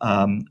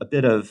 a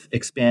bit of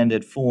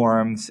expanded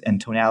forms and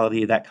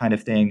tonality, that kind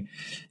of thing.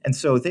 And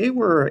so they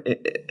were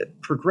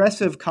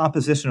progressive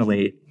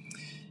compositionally,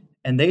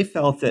 and they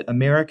felt that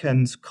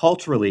Americans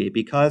culturally,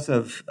 because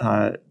of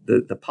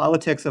the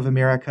politics of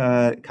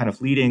America kind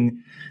of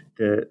leading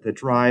the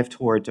drive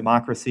toward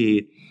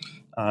democracy,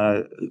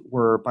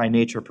 were by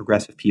nature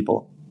progressive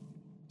people.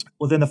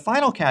 Well, then the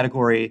final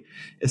category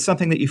is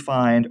something that you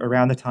find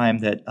around the time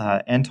that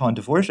Anton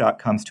Dvorak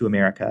comes to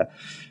America,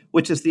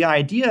 which is the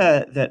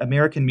idea that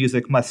American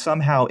music must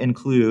somehow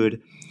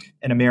include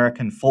an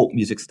American folk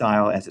music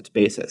style as its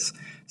basis.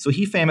 So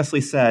he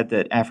famously said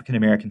that African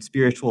American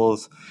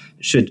spirituals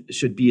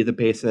should be the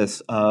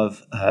basis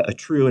of a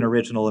true and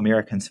original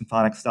American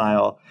symphonic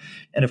style.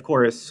 And of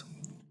course,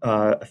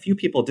 a few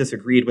people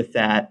disagreed with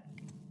that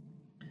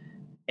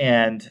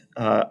and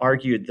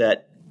argued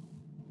that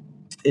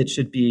it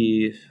should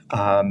be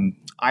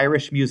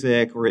Irish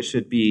music, or it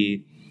should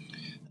be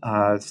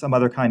some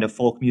other kind of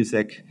folk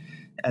music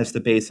as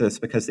the basis,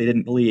 because they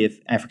didn't believe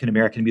African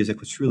American music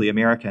was truly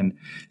American.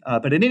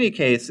 But in any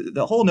case,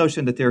 the whole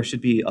notion that there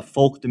should be a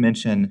folk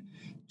dimension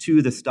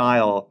to the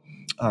style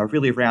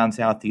really rounds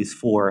out these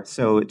four.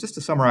 So just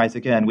to summarize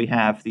again, we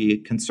have the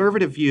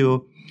conservative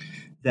view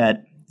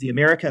that the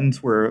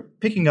Americans were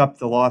picking up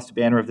the lost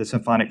banner of the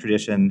symphonic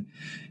tradition,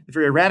 the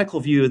very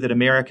radical view that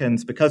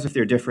Americans, because of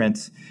their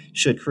difference,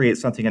 should create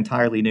something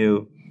entirely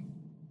new,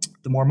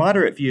 the more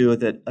moderate view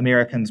that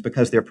Americans,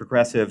 because they're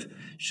progressive,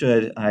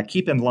 should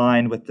keep in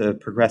line with the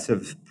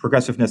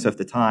progressiveness of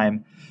the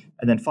time.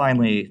 And then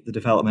finally, the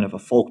development of a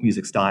folk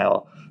music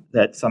style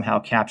that somehow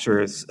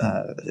captures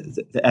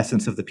the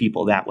essence of the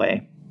people that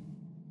way.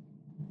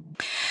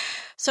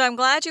 So I'm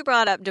glad you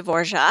brought up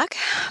Dvorak,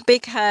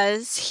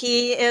 because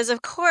he is,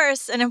 of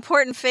course, an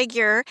important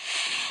figure.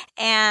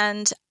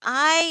 And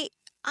I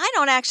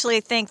don't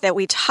actually think that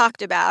we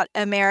talked about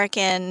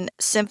American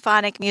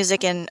symphonic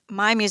music in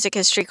my music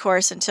history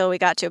course until we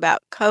got to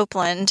about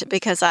Copland,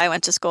 because I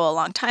went to school a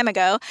long time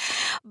ago.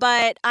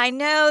 But I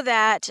know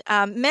that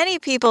many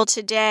people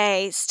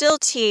today still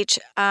teach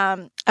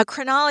a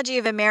chronology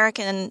of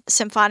American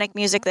symphonic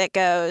music that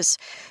goes,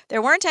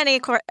 there weren't any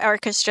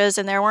orchestras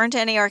and there wasn't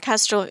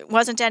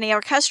any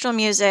orchestral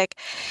music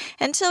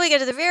until we get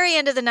to the very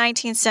end of the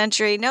 19th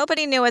century.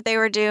 Nobody knew what they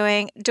were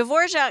doing.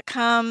 Dvorak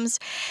comes,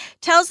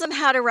 tells them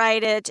how to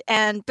write it,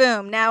 and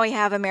boom, now we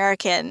have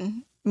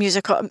American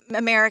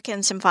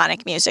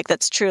symphonic music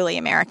that's truly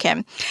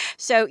American.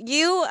 So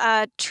you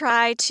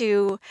try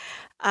to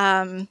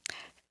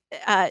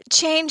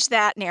change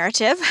that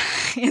narrative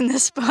in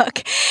this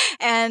book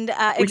and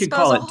we could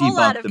call it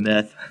Debunk the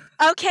Myth.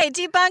 Okay,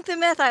 debunk the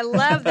myth. I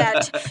love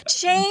that.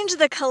 Change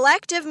the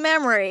collective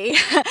memory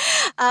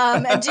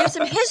and do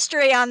some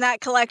history on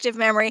that collective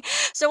memory.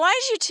 So why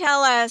don't you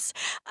tell us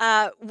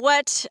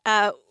what's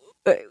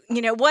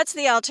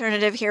the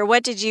alternative here?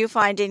 What did you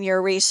find in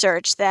your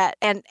research that,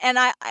 and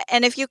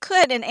if you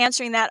could, in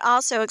answering that,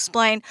 also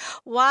explain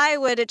why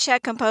would a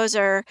Czech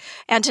composer,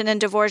 Antonín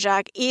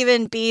Dvořák,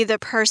 even be the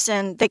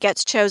person that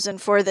gets chosen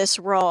for this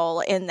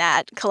role in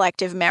that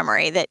collective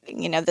memory that,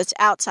 this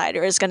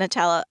outsider is going to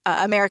tell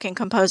American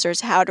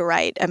composers how to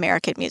write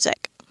American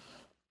music?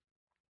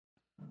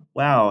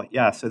 Wow,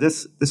 yeah. So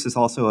this is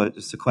also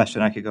just a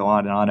question I could go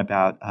on and on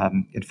about.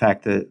 In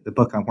fact, the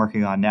book I'm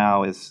working on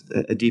now is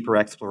a deeper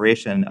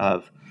exploration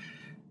of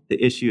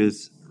the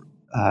issues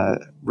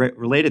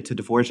related to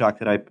Dvořák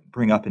that I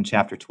bring up in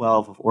Chapter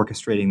 12 of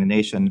Orchestrating the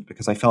Nation,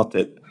 because I felt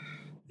that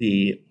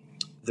the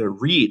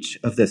reach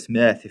of this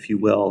myth, if you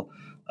will,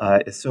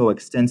 is so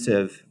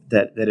extensive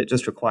that it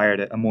just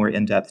required a more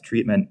in-depth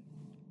treatment.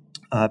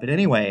 But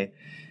anyway,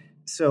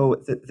 so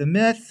the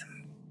myth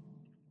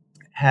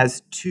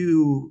has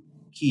two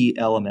key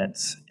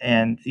elements,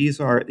 and these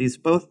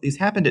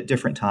happened at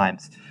different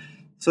times.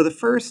 So the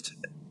first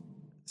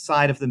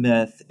side of the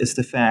myth is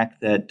the fact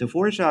that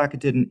Dvořák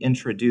didn't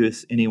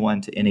introduce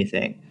anyone to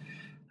anything.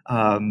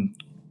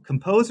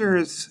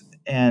 Composers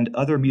and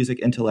other music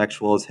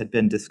intellectuals had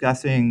been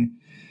discussing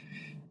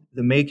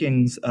the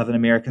makings of an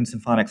American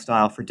symphonic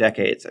style for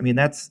decades. I mean,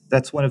 that's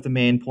one of the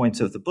main points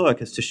of the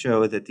book, is to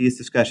show that these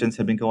discussions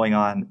have been going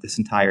on this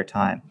entire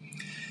time.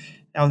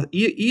 Now,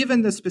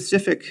 even the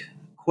specific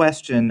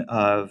question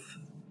of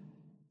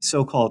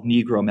so-called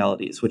Negro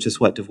melodies, which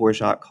is what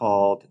Dvořák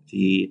called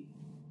the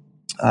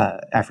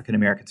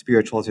African-American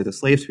spirituals or the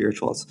slave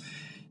spirituals,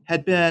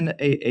 had been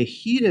a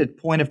heated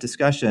point of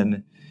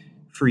discussion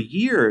for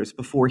years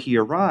before he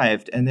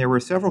arrived. And there were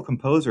several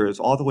composers,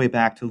 all the way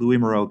back to Louis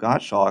Moreau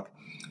Gottschalk,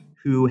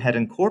 who had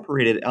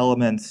incorporated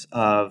elements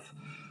of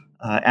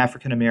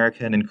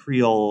African-American and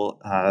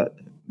Creole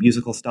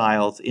musical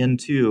styles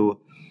into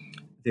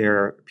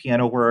their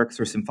piano works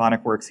or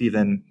symphonic works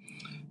even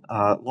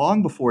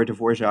long before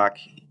Dvořák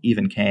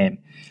even came.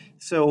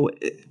 So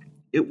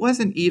it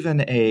wasn't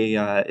even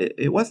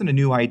it wasn't a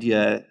new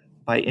idea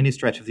by any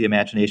stretch of the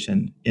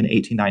imagination in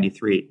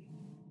 1893.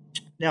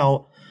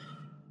 Now,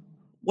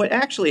 what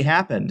actually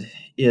happened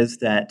is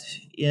that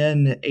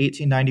in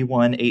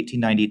 1891,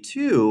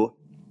 1892,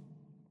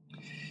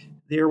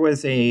 there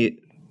was a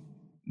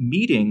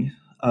meeting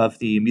of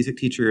the Music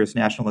Teachers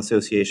National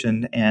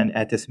Association, and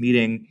at this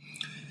meeting,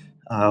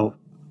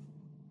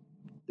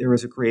 there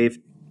was a grave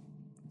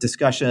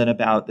discussion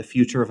about the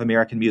future of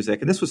American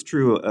music. And this was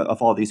true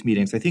of all these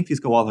meetings. I think these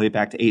go all the way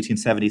back to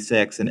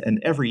 1876. And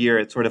every year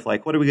it's sort of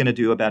like, what are we going to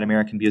do about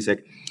American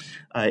music,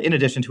 in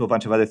addition to a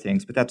bunch of other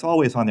things? But that's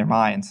always on their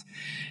minds.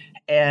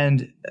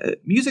 And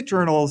music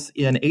journals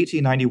in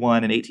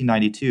 1891 and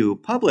 1892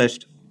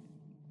 published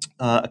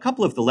a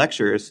couple of the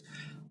lectures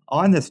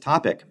on this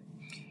topic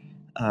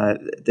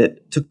that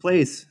took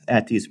place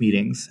at these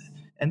meetings.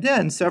 And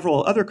then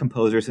several other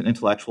composers and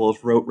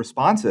intellectuals wrote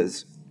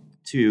responses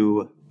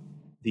to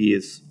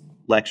these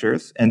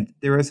lectures. And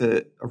there is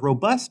a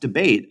robust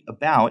debate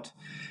about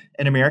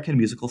an American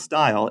musical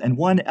style. And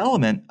one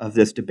element of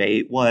this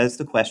debate was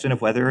the question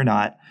of whether or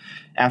not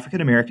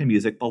African American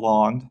music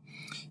belonged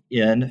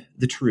in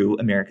the true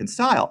American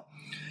style.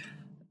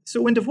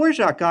 So when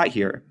Dvorak got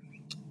here,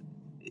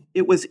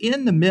 it was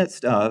in the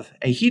midst of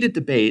a heated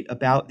debate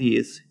about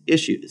these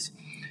issues.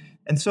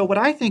 And so what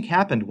I think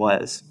happened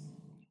was,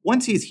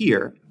 once he's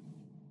here,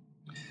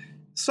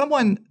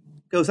 someone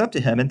goes up to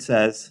him and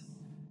says,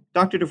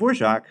 Dr.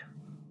 Dvorak,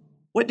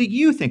 what do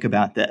you think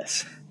about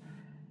this?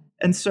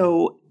 And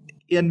so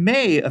in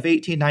May of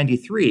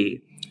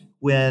 1893,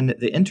 when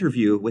the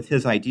interview with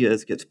his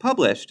ideas gets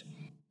published,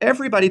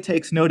 everybody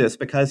takes notice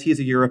because he's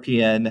a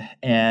European,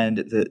 and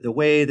the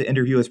way the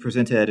interview is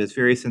presented is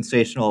very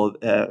sensational.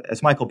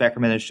 As Michael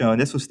Beckerman has shown,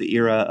 this was the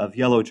era of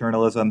yellow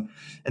journalism.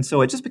 And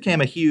so it just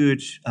became a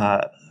huge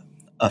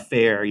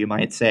affair, you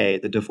might say,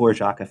 the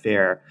Dvorak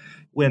affair,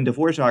 when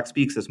Dvorak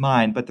speaks his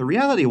mind. But the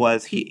reality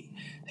was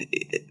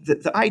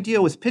the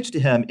idea was pitched to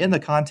him in the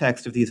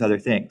context of these other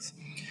things.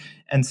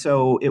 And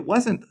so it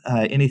wasn't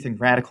anything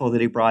radical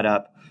that he brought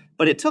up,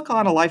 but it took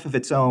on a life of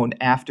its own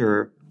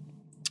after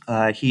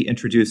he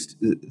introduced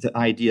the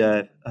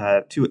idea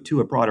to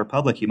a broader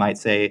public, you might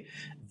say,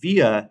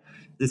 via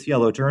this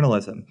yellow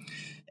journalism.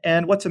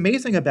 And what's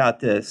amazing about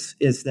this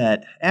is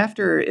that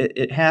after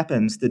it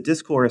happens, the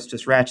discourse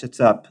just ratchets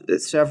up at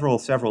several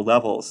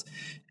levels.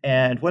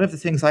 And one of the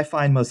things I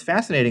find most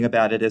fascinating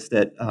about it is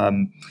that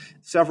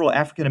several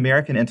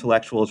African-American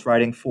intellectuals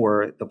writing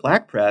for the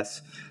Black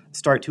press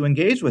start to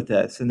engage with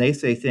this. And they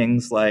say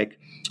things like,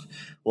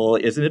 well,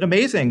 isn't it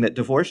amazing that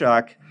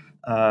Dvorak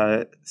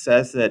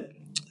says that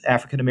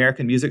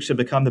African-American music should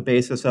become the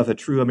basis of a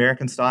true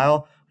American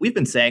style? We've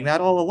been saying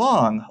that all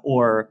along.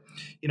 Or,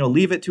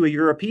 leave it to a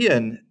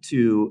European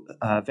to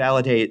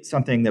validate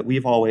something that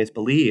we've always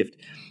believed,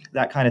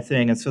 that kind of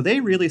thing. And so they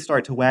really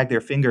start to wag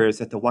their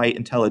fingers at the white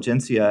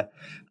intelligentsia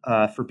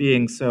for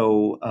being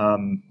so,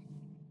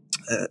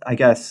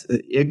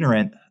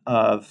 ignorant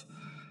of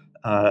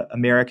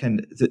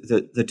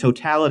the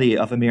totality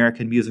of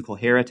American musical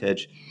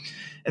heritage.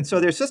 And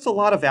so there's just a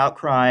lot of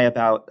outcry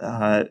about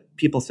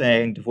people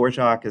saying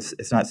Dvorak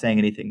is not saying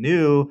anything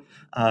new,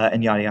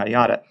 and yada, yada,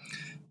 yada.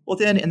 Well,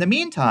 then in the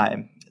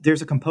meantime,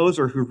 there's a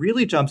composer who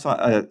really jumps on,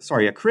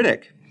 a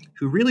critic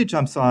who really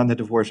jumps on the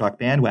Dvorak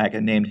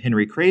bandwagon named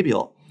Henry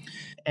Krehbiel.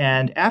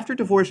 And after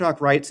Dvorak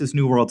writes his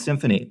New World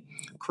Symphony,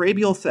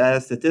 Krehbiel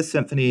says that this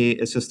symphony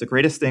is just the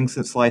greatest thing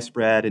since sliced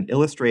bread and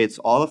illustrates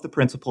all of the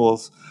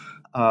principles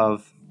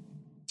of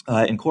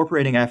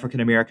incorporating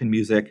African-American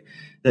music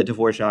that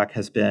Dvorak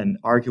has been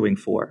arguing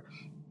for.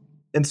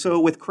 And so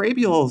with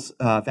Krehbiel's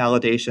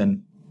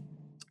validation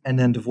and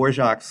then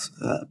Dvorak's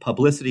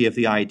publicity of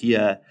the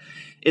idea,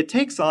 it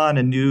takes on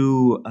a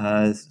new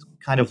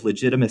kind of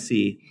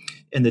legitimacy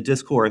in the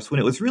discourse when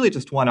it was really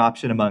just one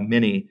option among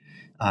many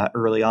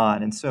early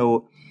on. And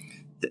so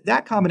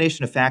that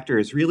combination of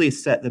factors really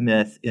set the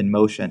myth in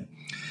motion.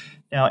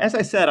 Now, as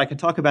I said, I could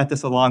talk about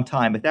this a long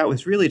time, but that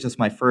was really just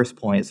my first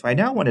point. So I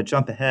now want to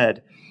jump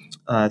ahead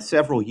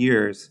several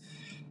years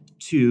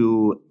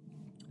to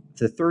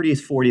the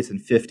 30s, 40s, and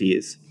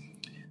 50s,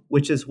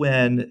 which is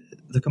when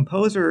the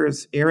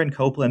composers Aaron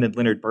Copland and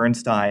Leonard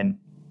Bernstein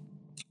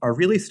are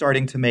really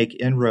starting to make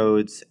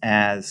inroads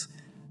as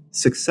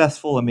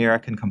successful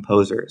American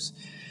composers.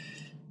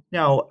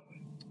 Now,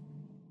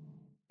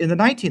 in the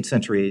 19th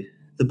century,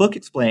 the book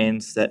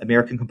explains that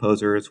American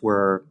composers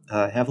were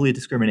heavily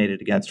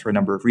discriminated against for a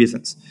number of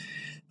reasons.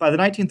 By the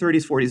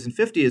 1930s, 40s, and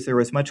 50s, there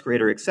was much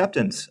greater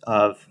acceptance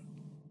of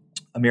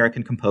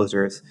American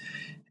composers.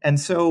 And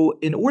so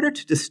in order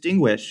to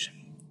distinguish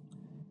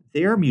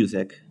their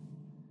music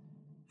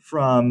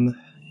from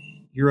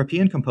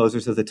European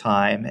composers of the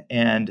time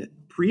and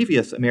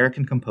previous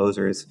American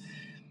composers,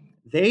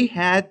 they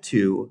had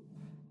to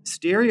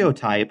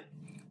stereotype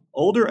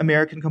older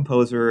American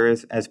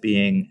composers as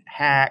being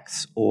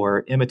hacks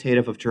or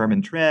imitative of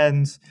German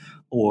trends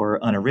or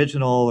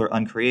unoriginal or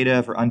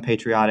uncreative or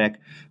unpatriotic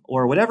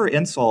or whatever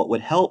insult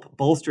would help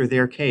bolster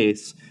their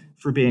case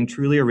for being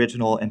truly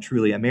original and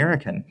truly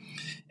American.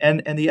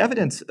 And the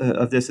evidence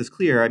of this is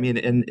clear. I mean,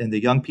 in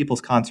the Young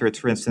People's Concerts,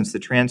 for instance, the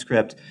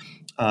transcript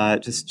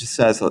just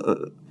says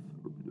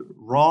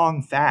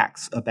wrong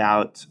facts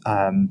about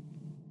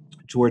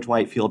George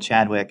Whitefield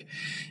Chadwick.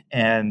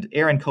 And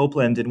Aaron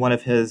Copland, in one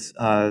of his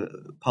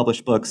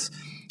published books,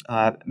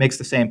 makes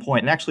the same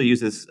point and actually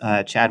uses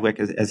Chadwick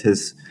as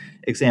his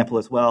example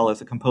as well,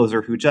 as a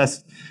composer who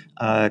just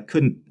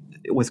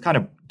was kind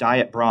of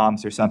diet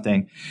Brahms or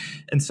something.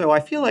 And so I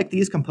feel like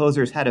these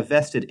composers had a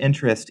vested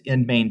interest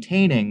in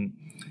maintaining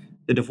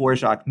the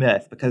Dvorak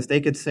myth, because they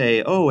could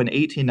say, oh, in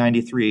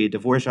 1893,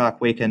 Dvorak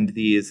awakened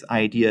these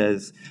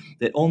ideas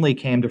that only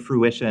came to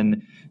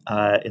fruition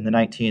in the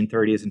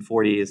 1930s and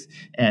 40s,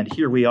 and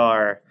here we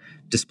are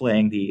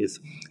displaying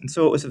these. And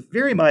so it was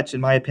very much,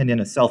 in my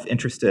opinion, a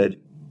self-interested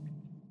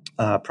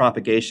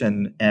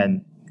propagation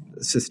and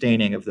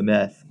sustaining of the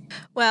myth.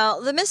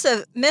 Well, the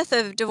myth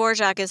of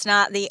Dvorak is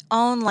not the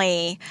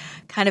only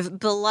kind of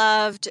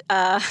beloved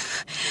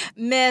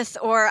myth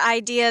or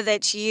idea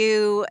that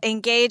you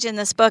engage in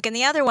this book. And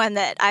the other one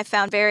that I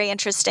found very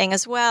interesting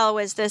as well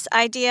was this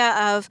idea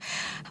of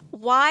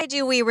why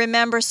do we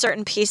remember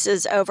certain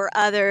pieces over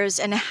others,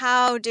 and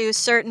how do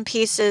certain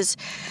pieces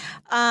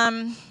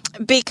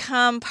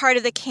become part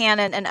of the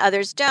canon and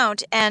others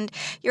don't. And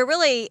you're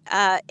really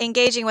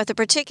engaging with a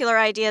particular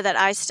idea that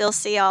I still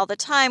see all the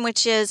time,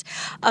 which is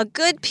a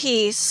good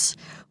piece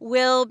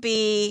will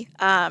be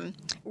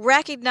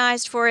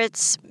recognized for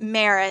its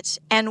merit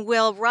and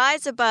will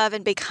rise above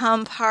and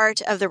become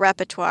part of the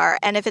repertoire.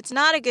 And if it's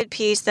not a good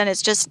piece, then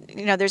it's just,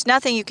 there's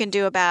nothing you can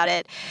do about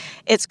it.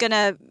 It's going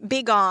to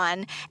be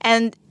gone.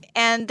 And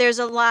there's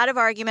a lot of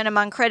argument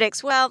among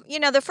critics. Well,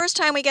 the first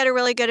time we get a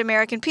really good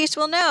American piece,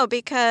 we'll know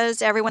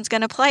because everyone's going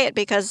to play it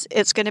because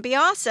it's going to be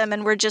awesome,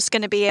 and we're just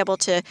going to be able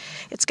to,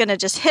 it's going to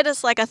just hit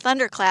us like a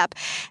thunderclap.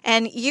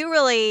 And you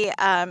really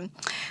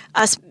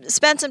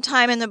spent some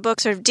time in the book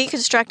sort of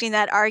deconstructing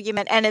that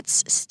argument, and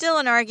it's still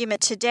an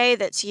argument today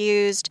that's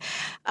used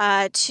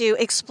to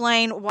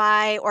explain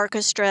why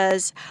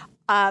orchestras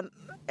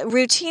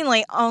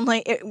routinely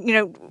only,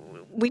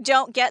 we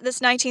don't get this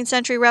 19th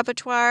century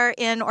repertoire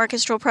in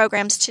orchestral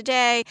programs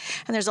today,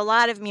 and there's a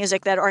lot of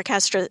music that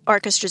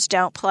orchestras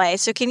don't play.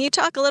 So can you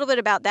talk a little bit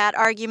about that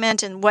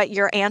argument and what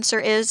your answer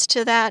is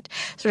to that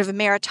sort of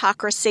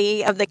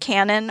meritocracy of the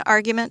canon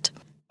argument?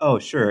 Oh,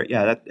 sure.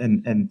 Yeah,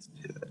 and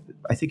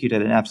I think you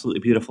did an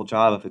absolutely beautiful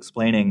job of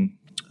explaining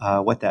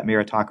what that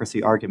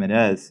meritocracy argument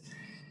is.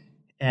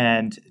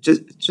 And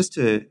just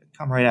to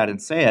come right out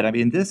and say it, I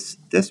mean, this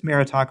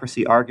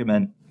meritocracy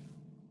argument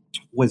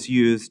was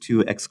used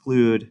to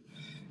exclude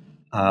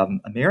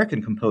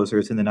American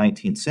composers in the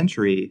 19th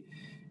century.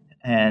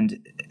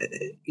 And,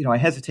 I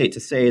hesitate to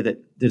say that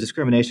the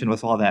discrimination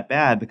was all that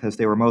bad because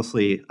they were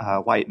mostly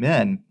white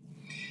men.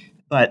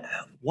 But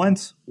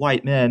once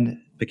white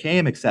American men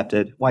became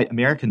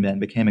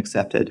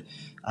accepted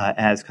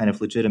as kind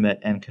of legitimate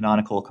and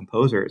canonical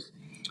composers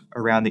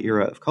around the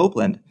era of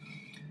Copland,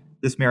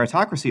 this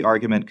meritocracy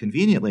argument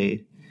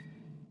conveniently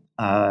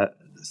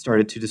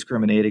started to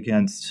discriminate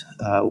against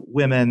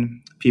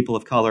women, people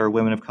of color,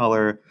 women of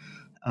color,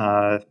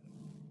 and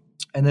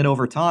then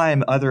over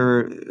time,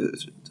 other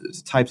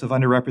types of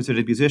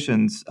underrepresented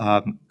musicians,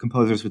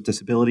 composers with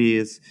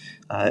disabilities,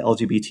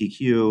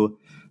 LGBTQ.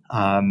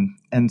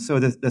 And so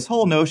this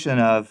whole notion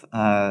of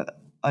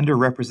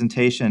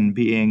underrepresentation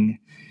being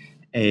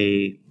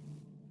a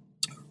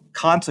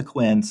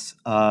consequence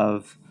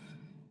of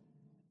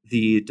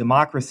the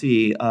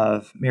democracy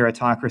of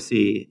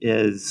meritocracy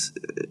is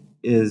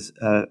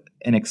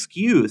an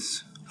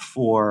excuse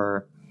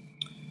for,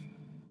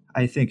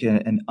 I think,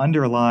 an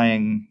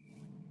underlying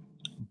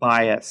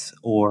bias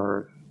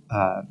or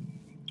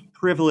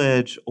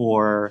privilege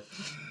or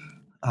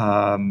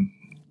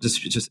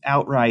just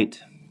outright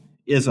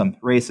ism,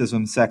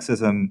 racism,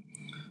 sexism,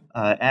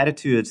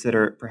 attitudes that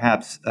are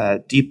perhaps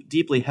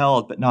deeply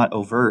held but not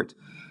overt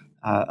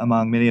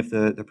among many of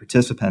the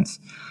participants.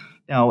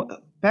 Now,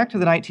 back to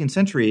the 19th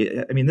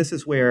century, I mean, this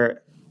is when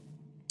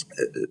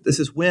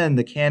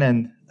the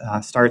canon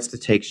starts to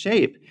take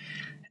shape.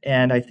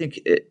 And I think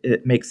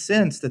it makes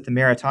sense that the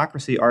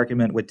meritocracy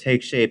argument would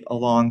take shape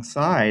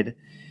alongside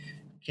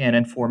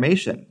canon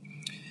formation.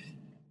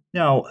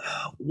 Now,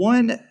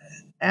 one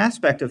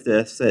aspect of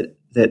this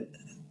that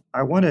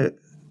I want to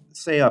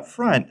say up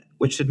front,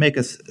 which should make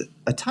us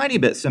a tiny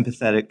bit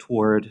sympathetic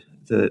toward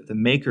the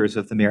makers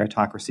of the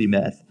meritocracy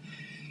myth,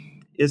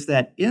 is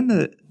that in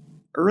the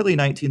early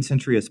 19th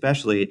century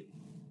especially,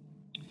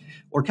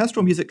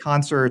 orchestral music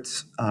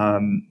concerts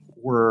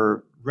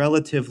were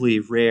relatively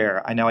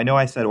rare. I know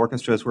I said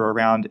orchestras were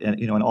around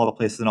in all the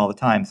places and all the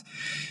times,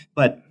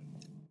 but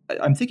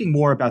I'm thinking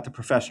more about the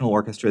professional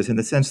orchestras in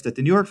the sense that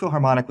the New York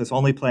Philharmonic was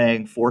only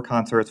playing 4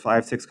 concerts,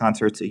 5, 6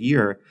 concerts a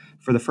year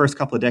for the first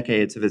couple of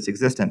decades of its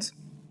existence.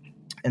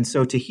 And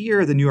so to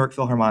hear the New York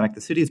Philharmonic,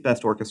 the city's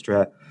best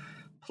orchestra,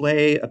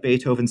 play a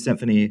Beethoven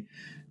symphony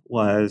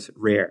was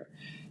rare.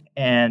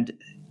 And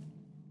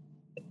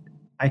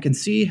I can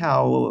see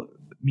how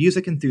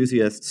music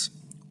enthusiasts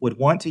would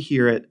want to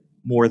hear it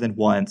more than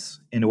once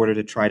in order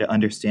to try to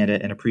understand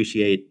it and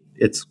appreciate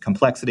its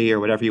complexity or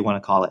whatever you want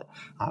to call it,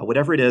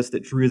 whatever it is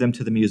that drew them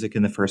to the music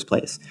in the first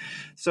place.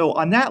 So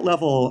on that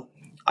level,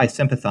 I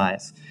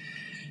sympathize.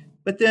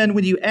 But then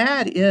when you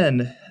add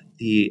in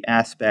the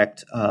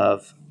aspect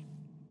of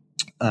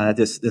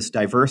this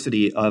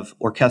diversity of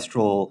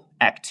orchestral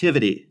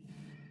activity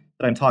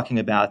that I'm talking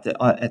about, that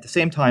at the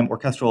same time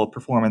orchestral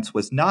performance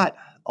was not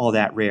all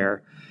that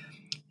rare,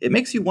 it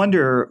makes you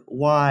wonder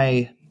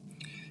why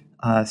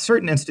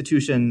certain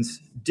institutions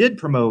did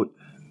promote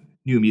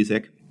new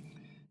music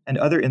and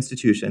other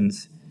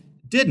institutions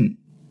didn't.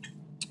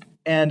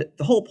 And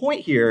the whole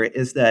point here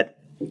is that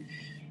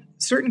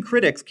certain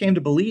critics came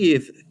to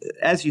believe,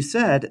 as you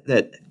said,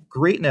 that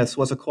greatness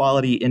was a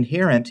quality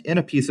inherent in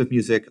a piece of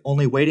music,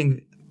 only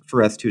waiting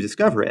for us to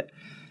discover it.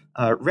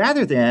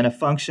 rather than a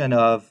function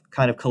of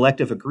kind of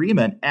collective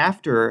agreement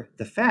after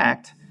the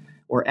fact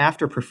or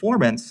after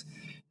performance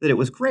that it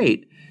was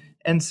great.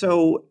 And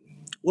so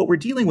what we're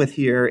dealing with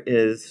here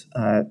is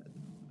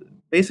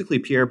basically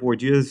Pierre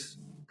Bourdieu's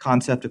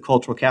concept of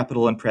cultural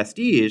capital and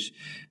prestige,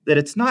 that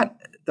it's not,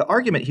 the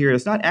argument here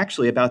is not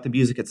actually about the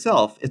music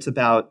itself. It's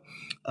about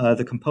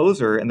the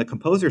composer and the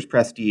composer's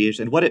prestige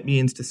and what it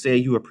means to say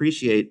you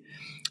appreciate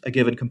a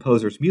given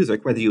composer's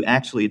music, whether you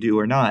actually do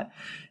or not.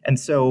 And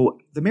so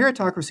the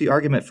meritocracy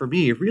argument for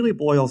me really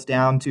boils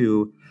down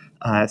to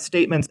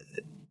statements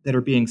that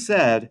are being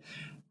said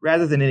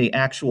rather than any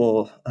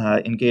actual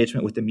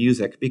engagement with the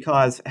music.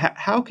 Because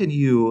how can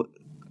you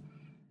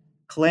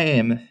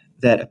claim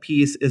that a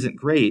piece isn't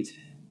great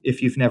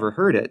if you've never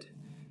heard it?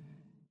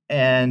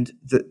 And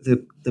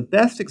the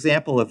best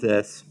example of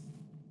this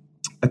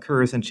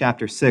occurs in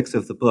chapter 6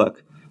 of the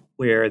book,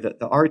 where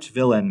the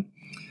arch-villain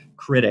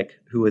critic,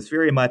 who is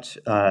very much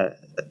a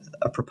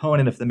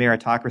proponent of the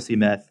meritocracy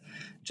myth,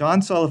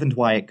 John Sullivan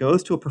Dwight,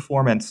 goes to a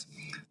performance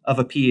of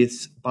a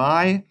piece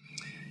by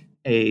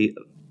a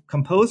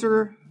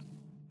composer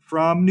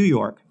from New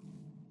York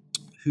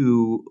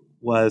who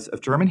was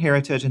of German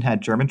heritage and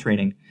had German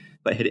training,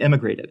 but had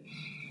immigrated.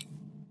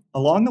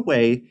 Along the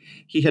way,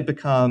 he had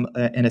become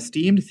an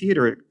esteemed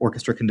theater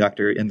orchestra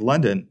conductor in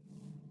London,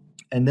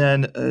 and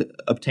then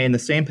obtained the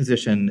same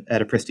position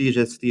at a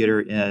prestigious theater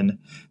in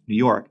New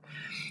York.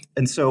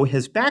 And so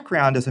his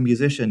background as a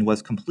musician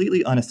was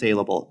completely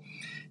unassailable,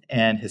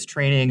 and his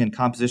training and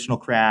compositional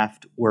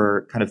craft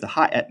were kind of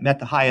met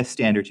the highest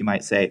standard, you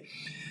might say.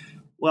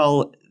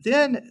 Well,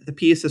 then the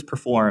piece is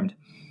performed,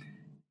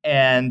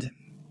 and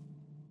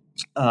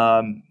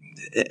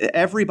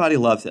everybody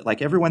loves it.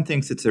 Like, everyone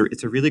thinks it's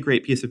a really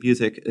great piece of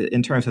music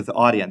in terms of the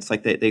audience.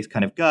 Like, they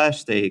kind of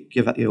gush, they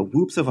give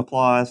whoops of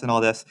applause and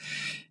all this.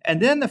 And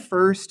then the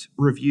first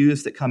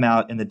reviews that come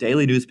out in the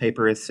daily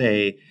newspaper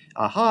say,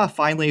 aha,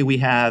 finally we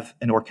have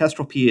an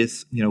orchestral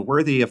piece,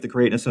 worthy of the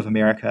greatness of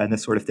America, and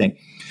this sort of thing.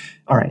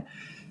 All right.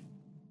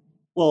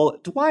 Well,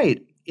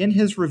 Dwight, in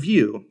his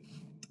review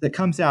that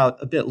comes out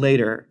a bit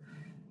later,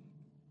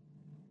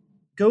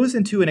 goes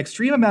into an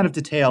extreme amount of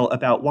detail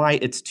about why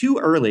it's too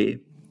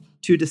early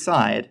to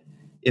decide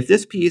if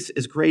this piece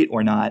is great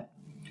or not.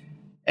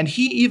 And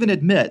he even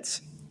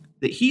admits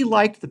that he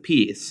liked the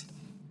piece,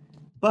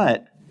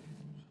 but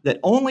that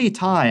only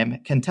time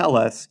can tell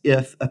us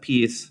if a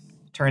piece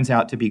turns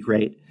out to be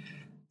great.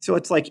 So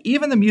it's like,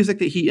 even the music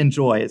that he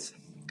enjoys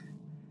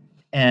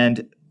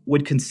and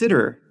would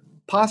consider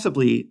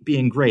possibly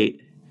being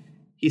great,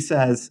 he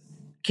says,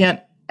 can't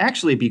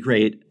actually be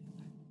great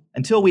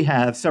until we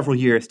have several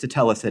years to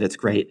tell us that it's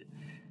great.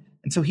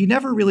 And so he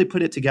never really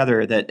put it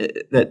together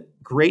that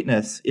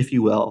greatness, if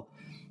you will,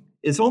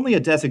 is only a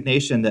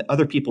designation that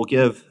other people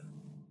give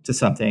to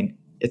something.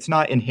 It's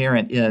not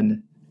inherent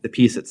in the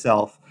piece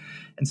itself.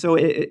 And so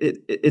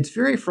it's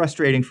very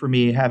frustrating for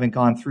me, having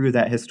gone through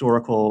that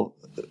historical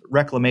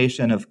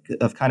reclamation of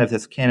kind of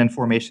this canon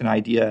formation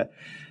idea,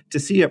 to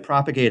see it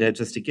propagated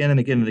just again and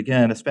again and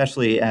again,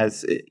 especially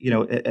as,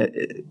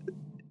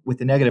 with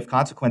the negative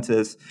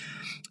consequences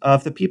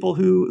of the people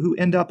who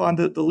end up on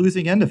the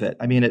losing end of it.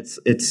 I mean, it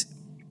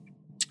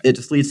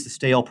just leads to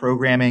stale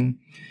programming,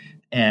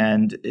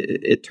 and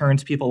it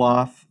turns people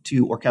off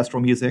to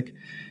orchestral music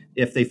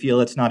if they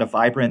feel it's not a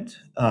vibrant,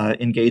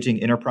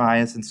 engaging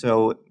enterprise. And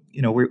so,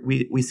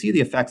 we see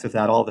the effects of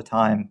that all the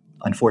time,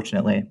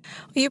 unfortunately.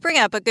 Well, you bring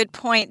up a good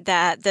point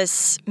that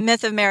this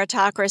myth of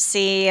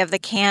meritocracy, of the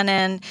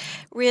canon,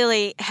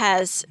 really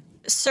has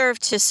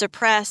served to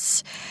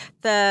suppress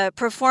the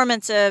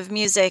performance of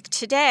music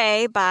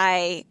today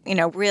by,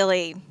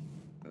 really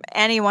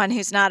anyone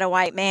who's not a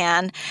white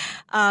man,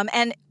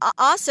 and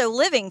also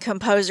living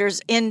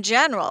composers in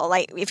general.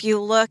 Like, if you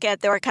look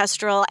at the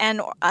orchestral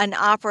and an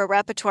opera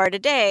repertoire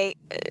today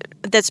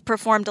that's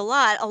performed a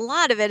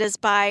lot of it is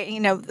by,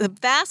 the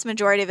vast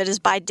majority of it is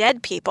by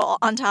dead people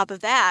on top of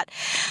that.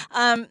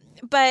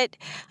 But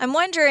I'm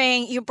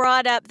wondering, you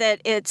brought up that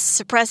it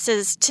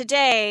suppresses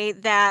today,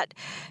 that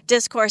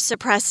discourse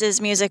suppresses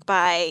music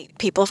by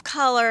people of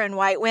color and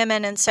white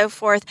women and so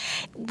forth.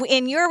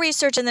 In your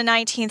research in the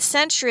 19th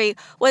century,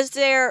 was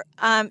there,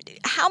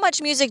 how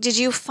much music did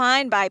you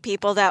find by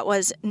people that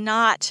was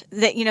not,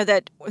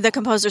 that the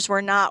composers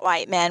were not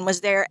white men?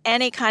 Was there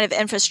any kind of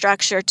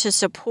infrastructure to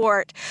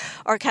support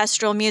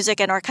orchestral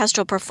music and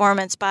orchestral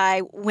performance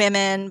by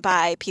women,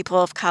 by people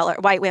of color,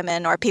 white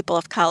women or people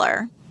of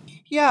color?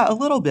 Yeah, a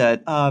little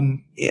bit.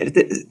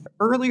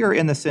 Earlier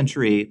in the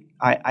century,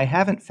 I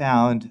haven't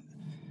found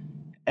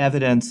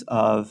evidence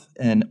of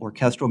an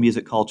orchestral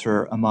music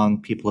culture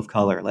among people of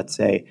color, let's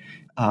say.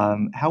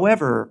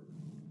 However,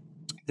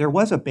 there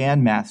was a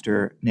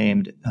bandmaster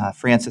named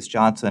Francis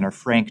Johnson, or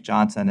Frank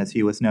Johnson, as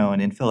he was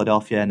known, in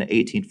Philadelphia in the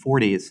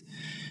 1840s,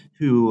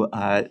 who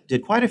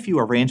did quite a few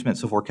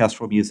arrangements of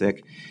orchestral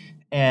music.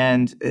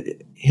 And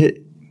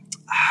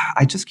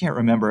I just can't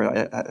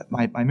remember.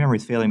 My memory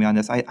is failing me on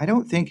this. I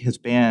don't think his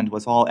band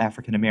was all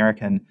African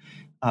American,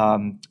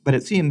 but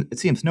it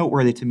seems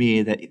noteworthy to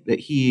me that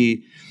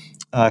he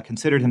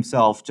considered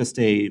himself just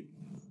a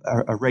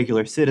a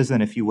regular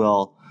citizen, if you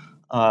will,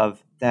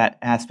 of that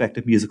aspect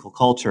of musical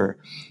culture.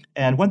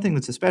 And one thing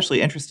that's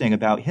especially interesting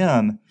about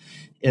him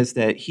is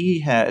that he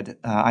had,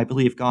 I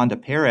believe, gone to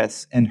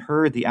Paris and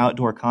heard the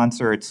outdoor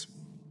concerts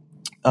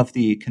of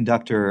the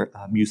conductor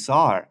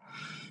Musard,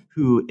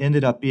 who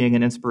ended up being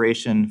an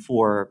inspiration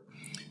for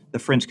the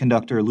French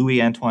conductor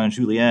Louis-Antoine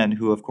Julien,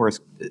 who, of course,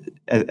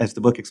 as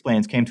the book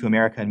explains, came to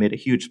America and made a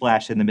huge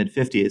splash in the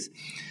mid-50s.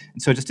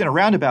 And so just in a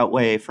roundabout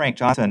way, Frank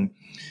Johnson,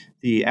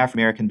 the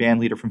Afro-American band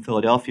leader from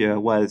Philadelphia,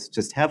 was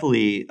just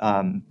heavily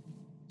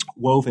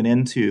woven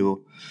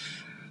into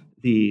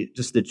the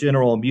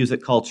general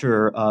music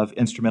culture of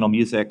instrumental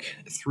music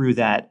through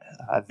that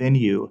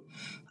venue.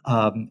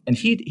 And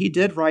he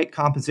did write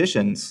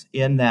compositions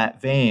in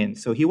that vein.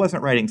 So he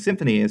wasn't writing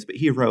symphonies, but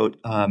he wrote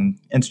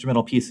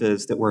instrumental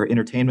pieces that were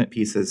entertainment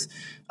pieces,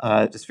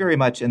 just very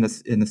much in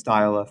the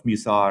style of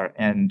Musard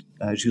and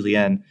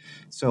Julien.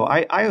 So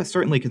I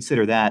certainly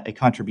consider that a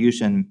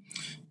contribution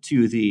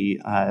to the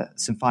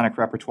symphonic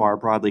repertoire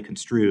broadly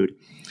construed.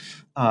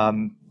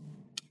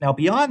 Now,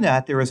 beyond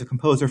that, there is a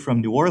composer from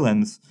New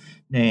Orleans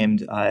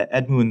named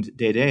Edmond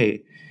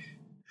Dédé,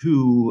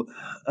 who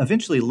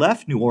eventually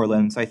left New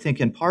Orleans, I think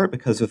in part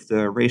because of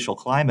the racial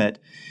climate,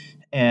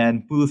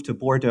 and moved to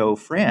Bordeaux,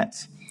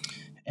 France.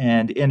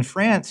 And in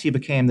France, he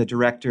became the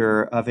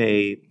director of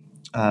a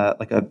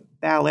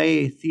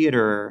ballet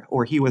theater,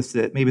 or he was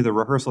maybe the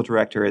rehearsal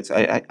director.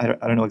 I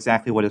don't know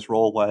exactly what his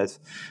role was,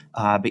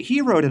 but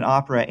he wrote an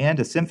opera and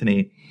a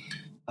symphony,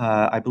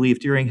 I believe,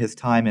 during his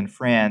time in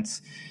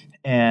France.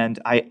 And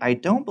I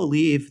don't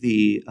believe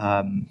the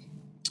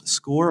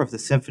score of the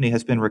symphony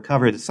has been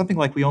recovered. It's something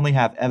like we only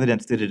have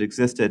evidence that it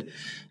existed,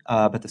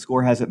 but the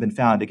score hasn't been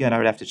found. Again, I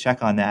would have to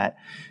check on that.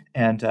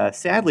 And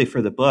sadly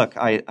for the book,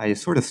 I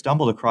sort of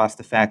stumbled across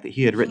the fact that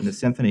he had written the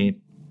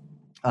symphony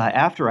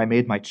after I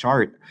made my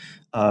chart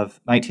of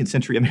 19th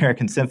century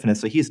American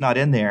symphonists. So he's not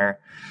in there,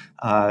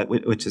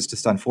 which is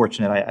just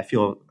unfortunate. I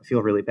feel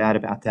really bad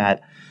about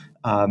that.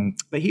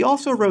 But he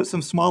also wrote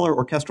some smaller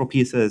orchestral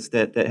pieces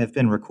that have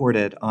been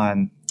recorded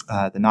on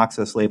the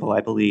Naxos label,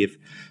 I believe.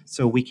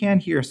 So we can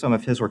hear some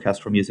of his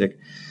orchestral music.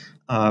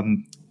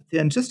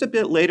 Then just a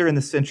bit later in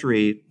the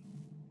century,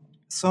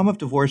 some of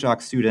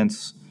Dvorak's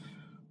students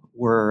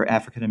were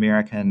African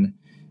American,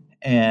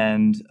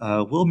 and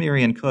Will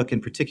Marion Cook in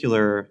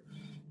particular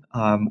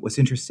was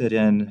interested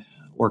in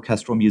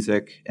orchestral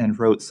music and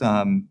wrote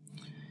some,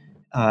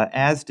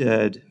 as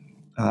did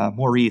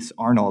Maurice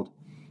Arnold,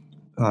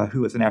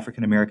 who was an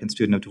African American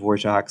student of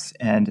Dvorak's.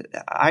 And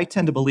I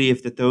tend to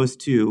believe that those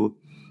two,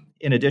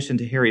 in addition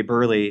to Harry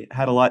Burleigh,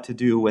 had a lot to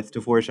do with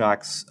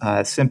Dvorak's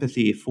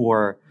sympathy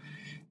for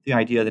the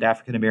idea that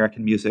African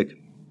American music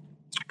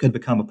could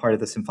become a part of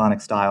the symphonic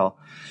style.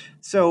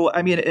 So,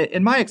 I mean,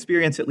 in my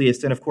experience at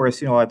least, and of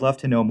course, I'd love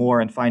to know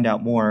more and find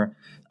out more,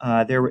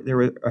 there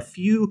were a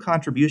few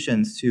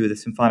contributions to the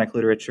symphonic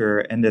literature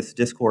and this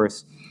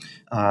discourse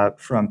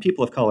from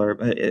people of color,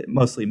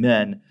 mostly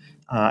men.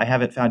 I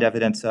haven't found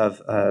evidence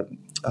of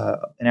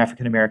an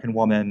African American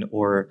woman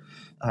or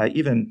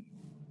even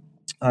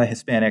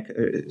Hispanic,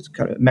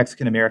 kind of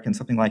Mexican American,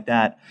 something like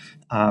that,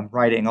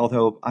 writing.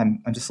 Although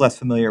I'm just less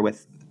familiar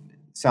with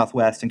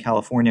Southwest and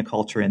California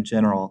culture in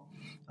general,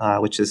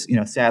 which is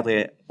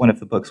sadly one of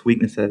the book's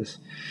weaknesses.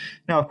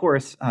 Now, of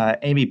course,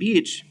 Amy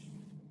Beach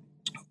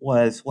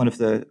was one of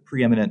the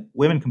preeminent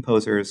women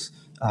composers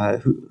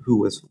who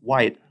was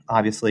white,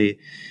 obviously,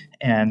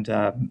 and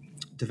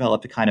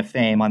developed a kind of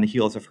fame on the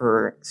heels of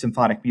her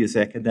symphonic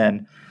music, and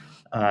then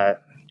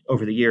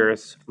over the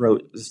years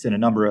wrote just in a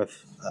number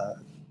of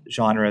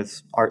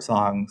genres, art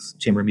songs,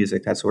 chamber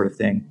music, that sort of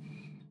thing.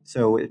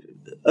 So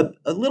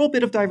a little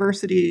bit of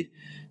diversity,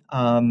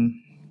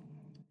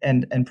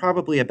 and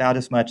probably about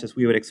as much as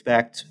we would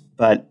expect,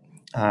 but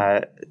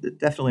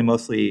definitely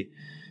mostly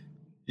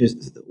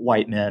just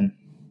white men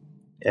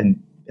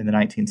in the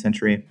 19th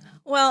century.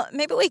 Well,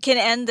 maybe we can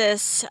end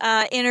this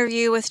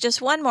interview with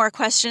just one more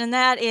question, and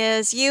that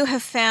is, you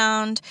have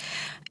found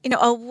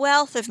a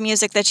wealth of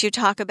music that you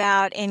talk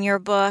about in your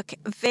book.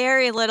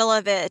 Very little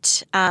of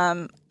it,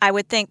 I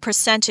would think,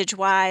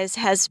 percentage-wise,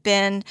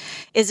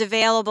 is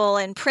available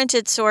in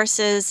printed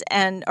sources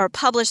or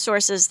published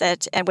sources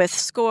and with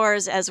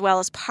scores as well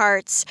as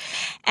parts,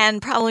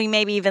 and probably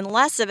maybe even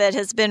less of it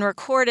has been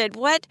recorded.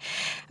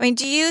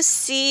 Do you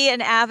see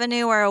an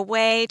avenue or a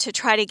way to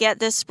try to get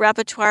this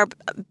repertoire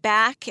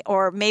back,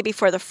 or maybe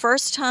for the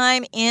first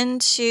time,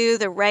 into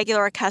the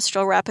regular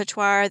orchestral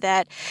repertoire,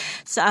 that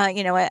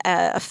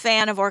a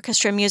fan of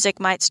orchestra music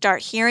might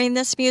start hearing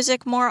this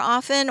music more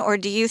often? Or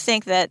do you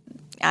think that,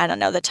 I don't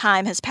know, the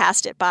time has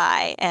passed it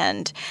by,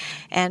 and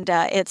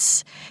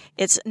it's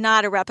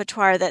not a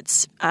repertoire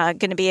that's going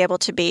to be able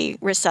to be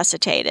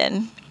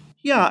resuscitated?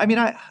 Yeah,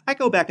 I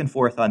go back and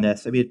forth on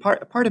this.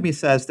 Part of me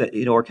says that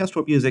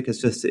orchestral music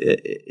is just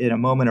in a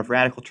moment of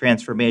radical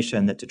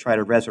transformation, that to try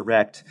to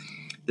resurrect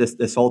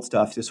this old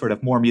stuff, just sort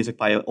of more music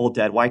by old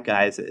dead white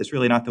guys, is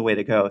really not the way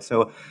to go.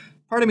 So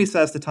part of me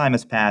says the time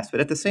has passed, but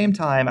at the same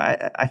time,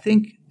 I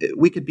think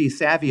we could be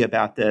savvy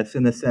about this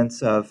in the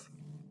sense of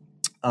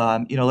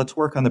let's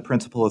work on the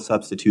principle of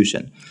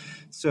substitution.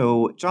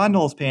 So John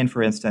Knowles Paine,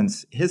 for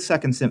instance, his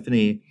Second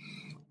Symphony,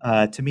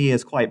 to me,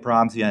 is quite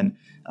Brahmsian.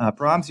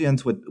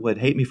 Brahmsians would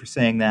hate me for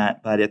saying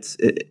that, but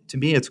to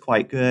me, it's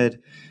quite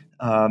good.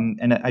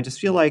 And I just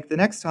feel like the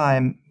next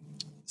time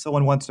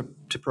someone wants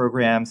to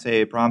program,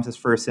 say, Brahms'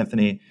 First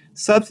Symphony,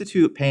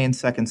 substitute Paine's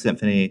Second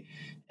Symphony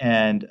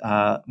and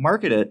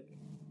market it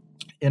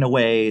in a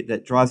way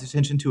that draws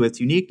attention to its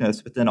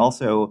uniqueness, but then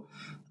also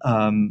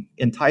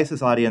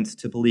entices audience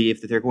to believe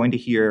that they're going to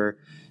hear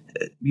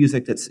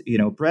music that's,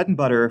 bread and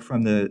butter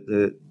from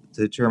the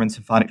German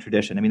symphonic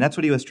tradition. I mean, that's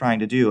what he was trying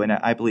to do, and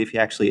I believe he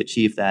actually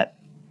achieved that.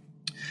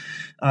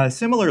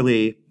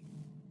 Similarly,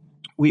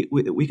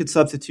 we could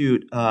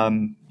substitute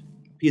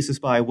pieces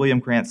by William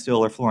Grant Still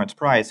or Florence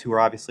Price, who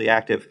are obviously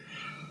active,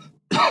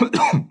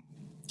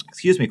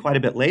 quite a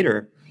bit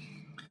later,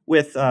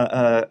 with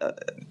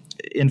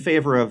in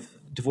favor of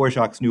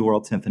Dvorak's New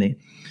World Symphony.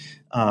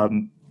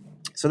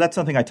 So that's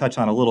something I touch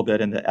on a little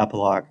bit in the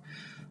epilogue.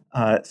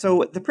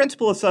 So the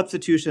principle of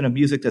substitution of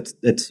music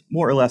that's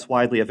more or less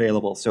widely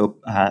available. So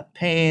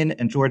Paine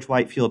and George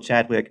Whitefield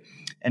Chadwick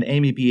and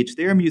Amy Beach,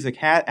 their music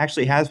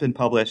actually has been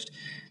published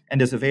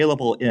and is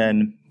available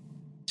in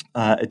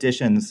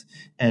editions,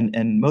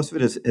 and most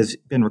of it has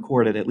been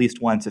recorded at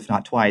least once, if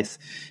not twice.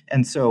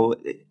 And so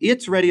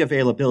its ready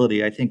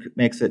availability, I think,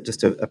 makes it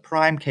just a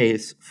prime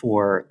case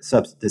for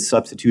this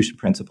substitution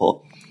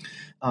principle.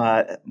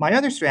 My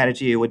other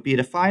strategy would be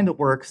to find the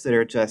works that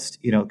are just,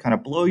 kind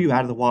of blow you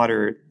out of the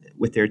water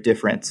with their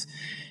difference.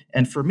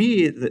 And for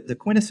me, the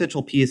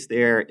quintessential piece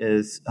there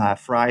is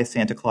Fry's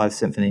Santa Claus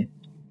Symphony.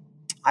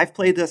 I've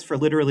played this for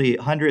literally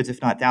hundreds,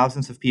 if not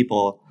thousands of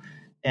people,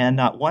 and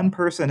not one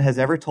person has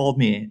ever told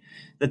me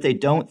that they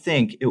don't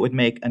think it would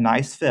make a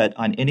nice fit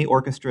on any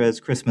orchestra's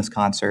Christmas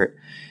concert.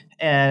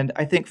 And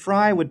I think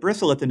Fry would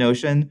bristle at the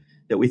notion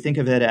that we think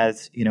of it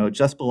as,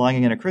 just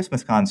belonging in a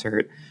Christmas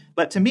concert.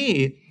 But to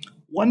me,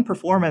 one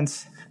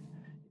performance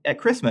at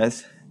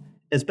Christmas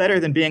is better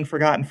than being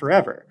forgotten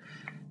forever.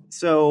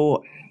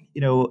 So,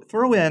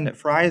 throw in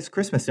Fry's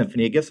Christmas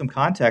Symphony, give some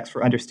context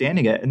for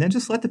understanding it, and then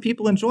just let the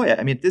people enjoy it.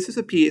 I mean, this is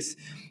a piece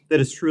that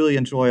is truly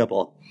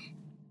enjoyable.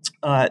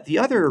 The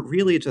other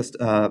really just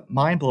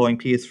mind-blowing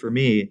piece for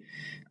me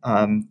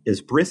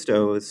is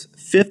Bristow's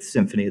Fifth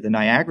Symphony, the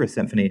Niagara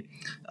Symphony,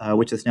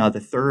 which is now the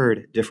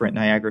third different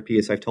Niagara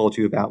piece I've told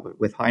you about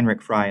with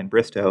Heinrich, Fry, and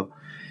Bristow.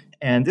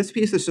 And this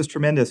piece is just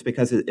tremendous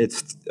because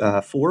it's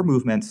 4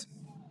 movements,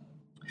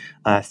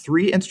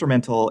 3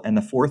 instrumental, and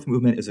the 4th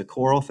movement is a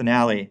choral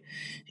finale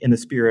in the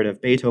spirit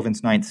of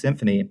Beethoven's Ninth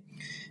Symphony.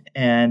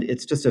 And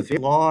it's just a very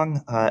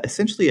long,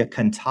 essentially a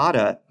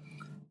cantata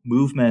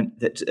movement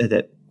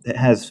that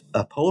has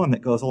a poem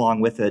that goes along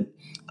with it,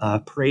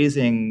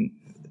 praising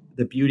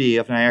the beauty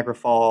of Niagara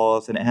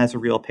Falls, and it has a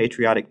real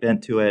patriotic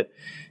bent to it.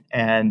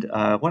 And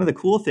one of the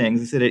cool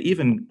things is that it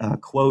even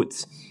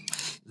quotes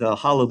the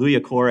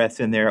Hallelujah chorus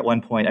in there at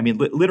one point. I mean,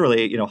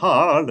 literally,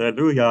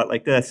 Hallelujah,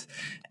 like this.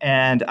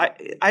 And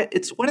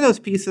it's one of those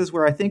pieces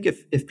where I think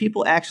if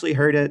people actually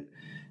heard it,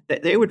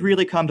 they would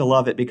really come to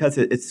love it because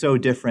it's so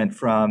different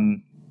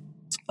from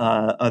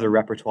other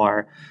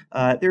repertoire.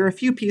 There are a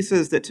few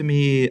pieces that to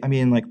me,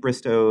 like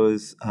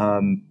Bristow's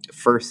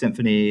First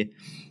Symphony,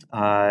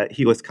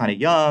 he was kind of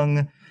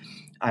young.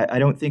 I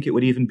don't think it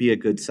would even be a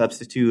good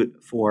substitute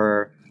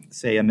for,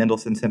 say, a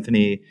Mendelssohn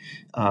Symphony.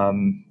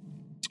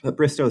 But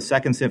Bristow's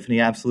Second Symphony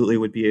absolutely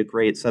would be a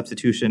great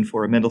substitution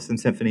for a Mendelssohn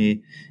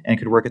Symphony and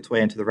could work its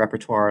way into the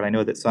repertoire. And I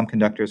know that some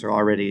conductors are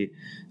already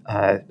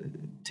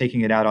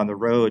taking it out on the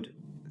road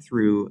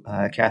through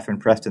Catherine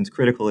Preston's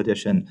critical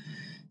edition.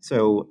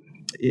 So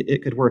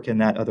it could work in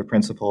that other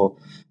principle.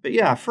 But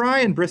yeah, Fry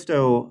and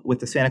Bristow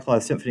with the Santa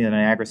Claus Symphony and the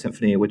Niagara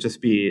Symphony would just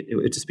be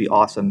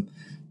awesome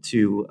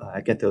to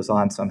get those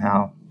on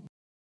somehow.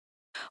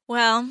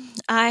 Well,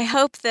 I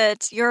hope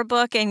that your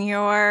book and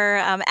your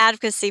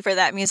advocacy for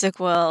that music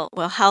will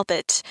help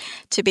it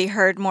to be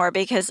heard more,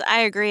 because I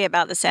agree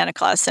about the Santa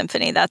Claus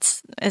Symphony.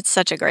 It's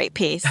such a great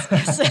piece.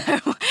 So,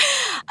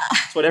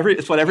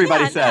 it's what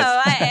everybody says.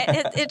 No,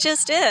 it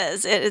just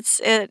is.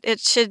 It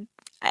should.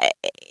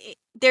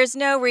 There's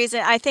no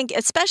reason, I think,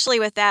 especially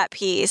with that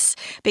piece,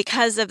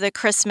 because of the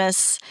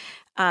Christmas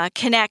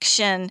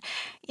connection.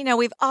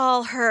 We've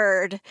all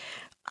heard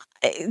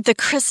the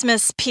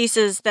Christmas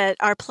pieces that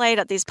are played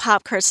at these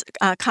pop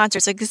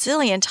concerts a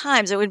gazillion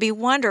times. It would be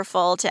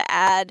wonderful to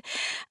add,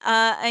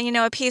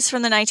 a piece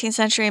from the 19th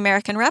century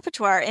American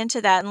repertoire into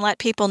that and let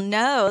people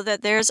know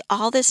that there's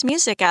all this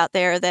music out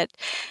there that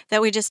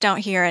we just don't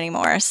hear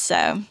anymore.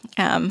 So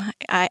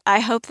I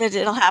hope that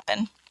it'll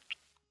happen.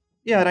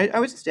 Yeah, and I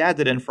would just add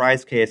that in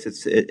Fry's case,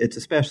 it's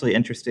especially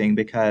interesting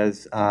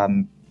because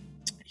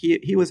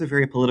he was a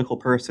very political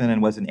person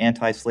and was an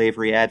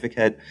anti-slavery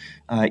advocate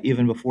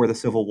even before the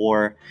Civil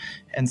War.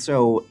 And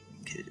so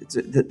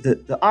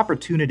the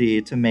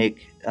opportunity to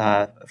make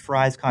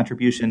Fry's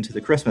contribution to the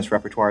Christmas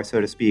repertoire,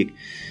 so to speak,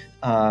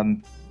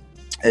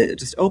 it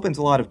just opens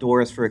a lot of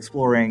doors for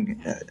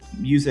exploring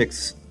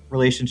music's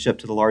relationship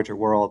to the larger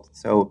world.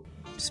 So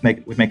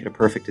would make it a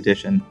perfect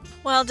addition.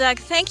 Well, Doug,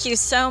 thank you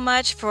so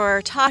much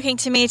for talking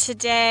to me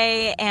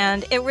today.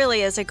 And it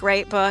really is a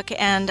great book.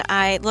 And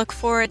I look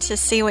forward to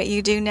see what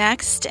you do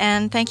next.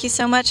 And thank you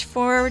so much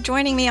for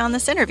joining me on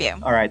this interview.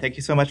 All right. Thank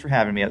you so much for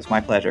having me. It was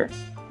my pleasure.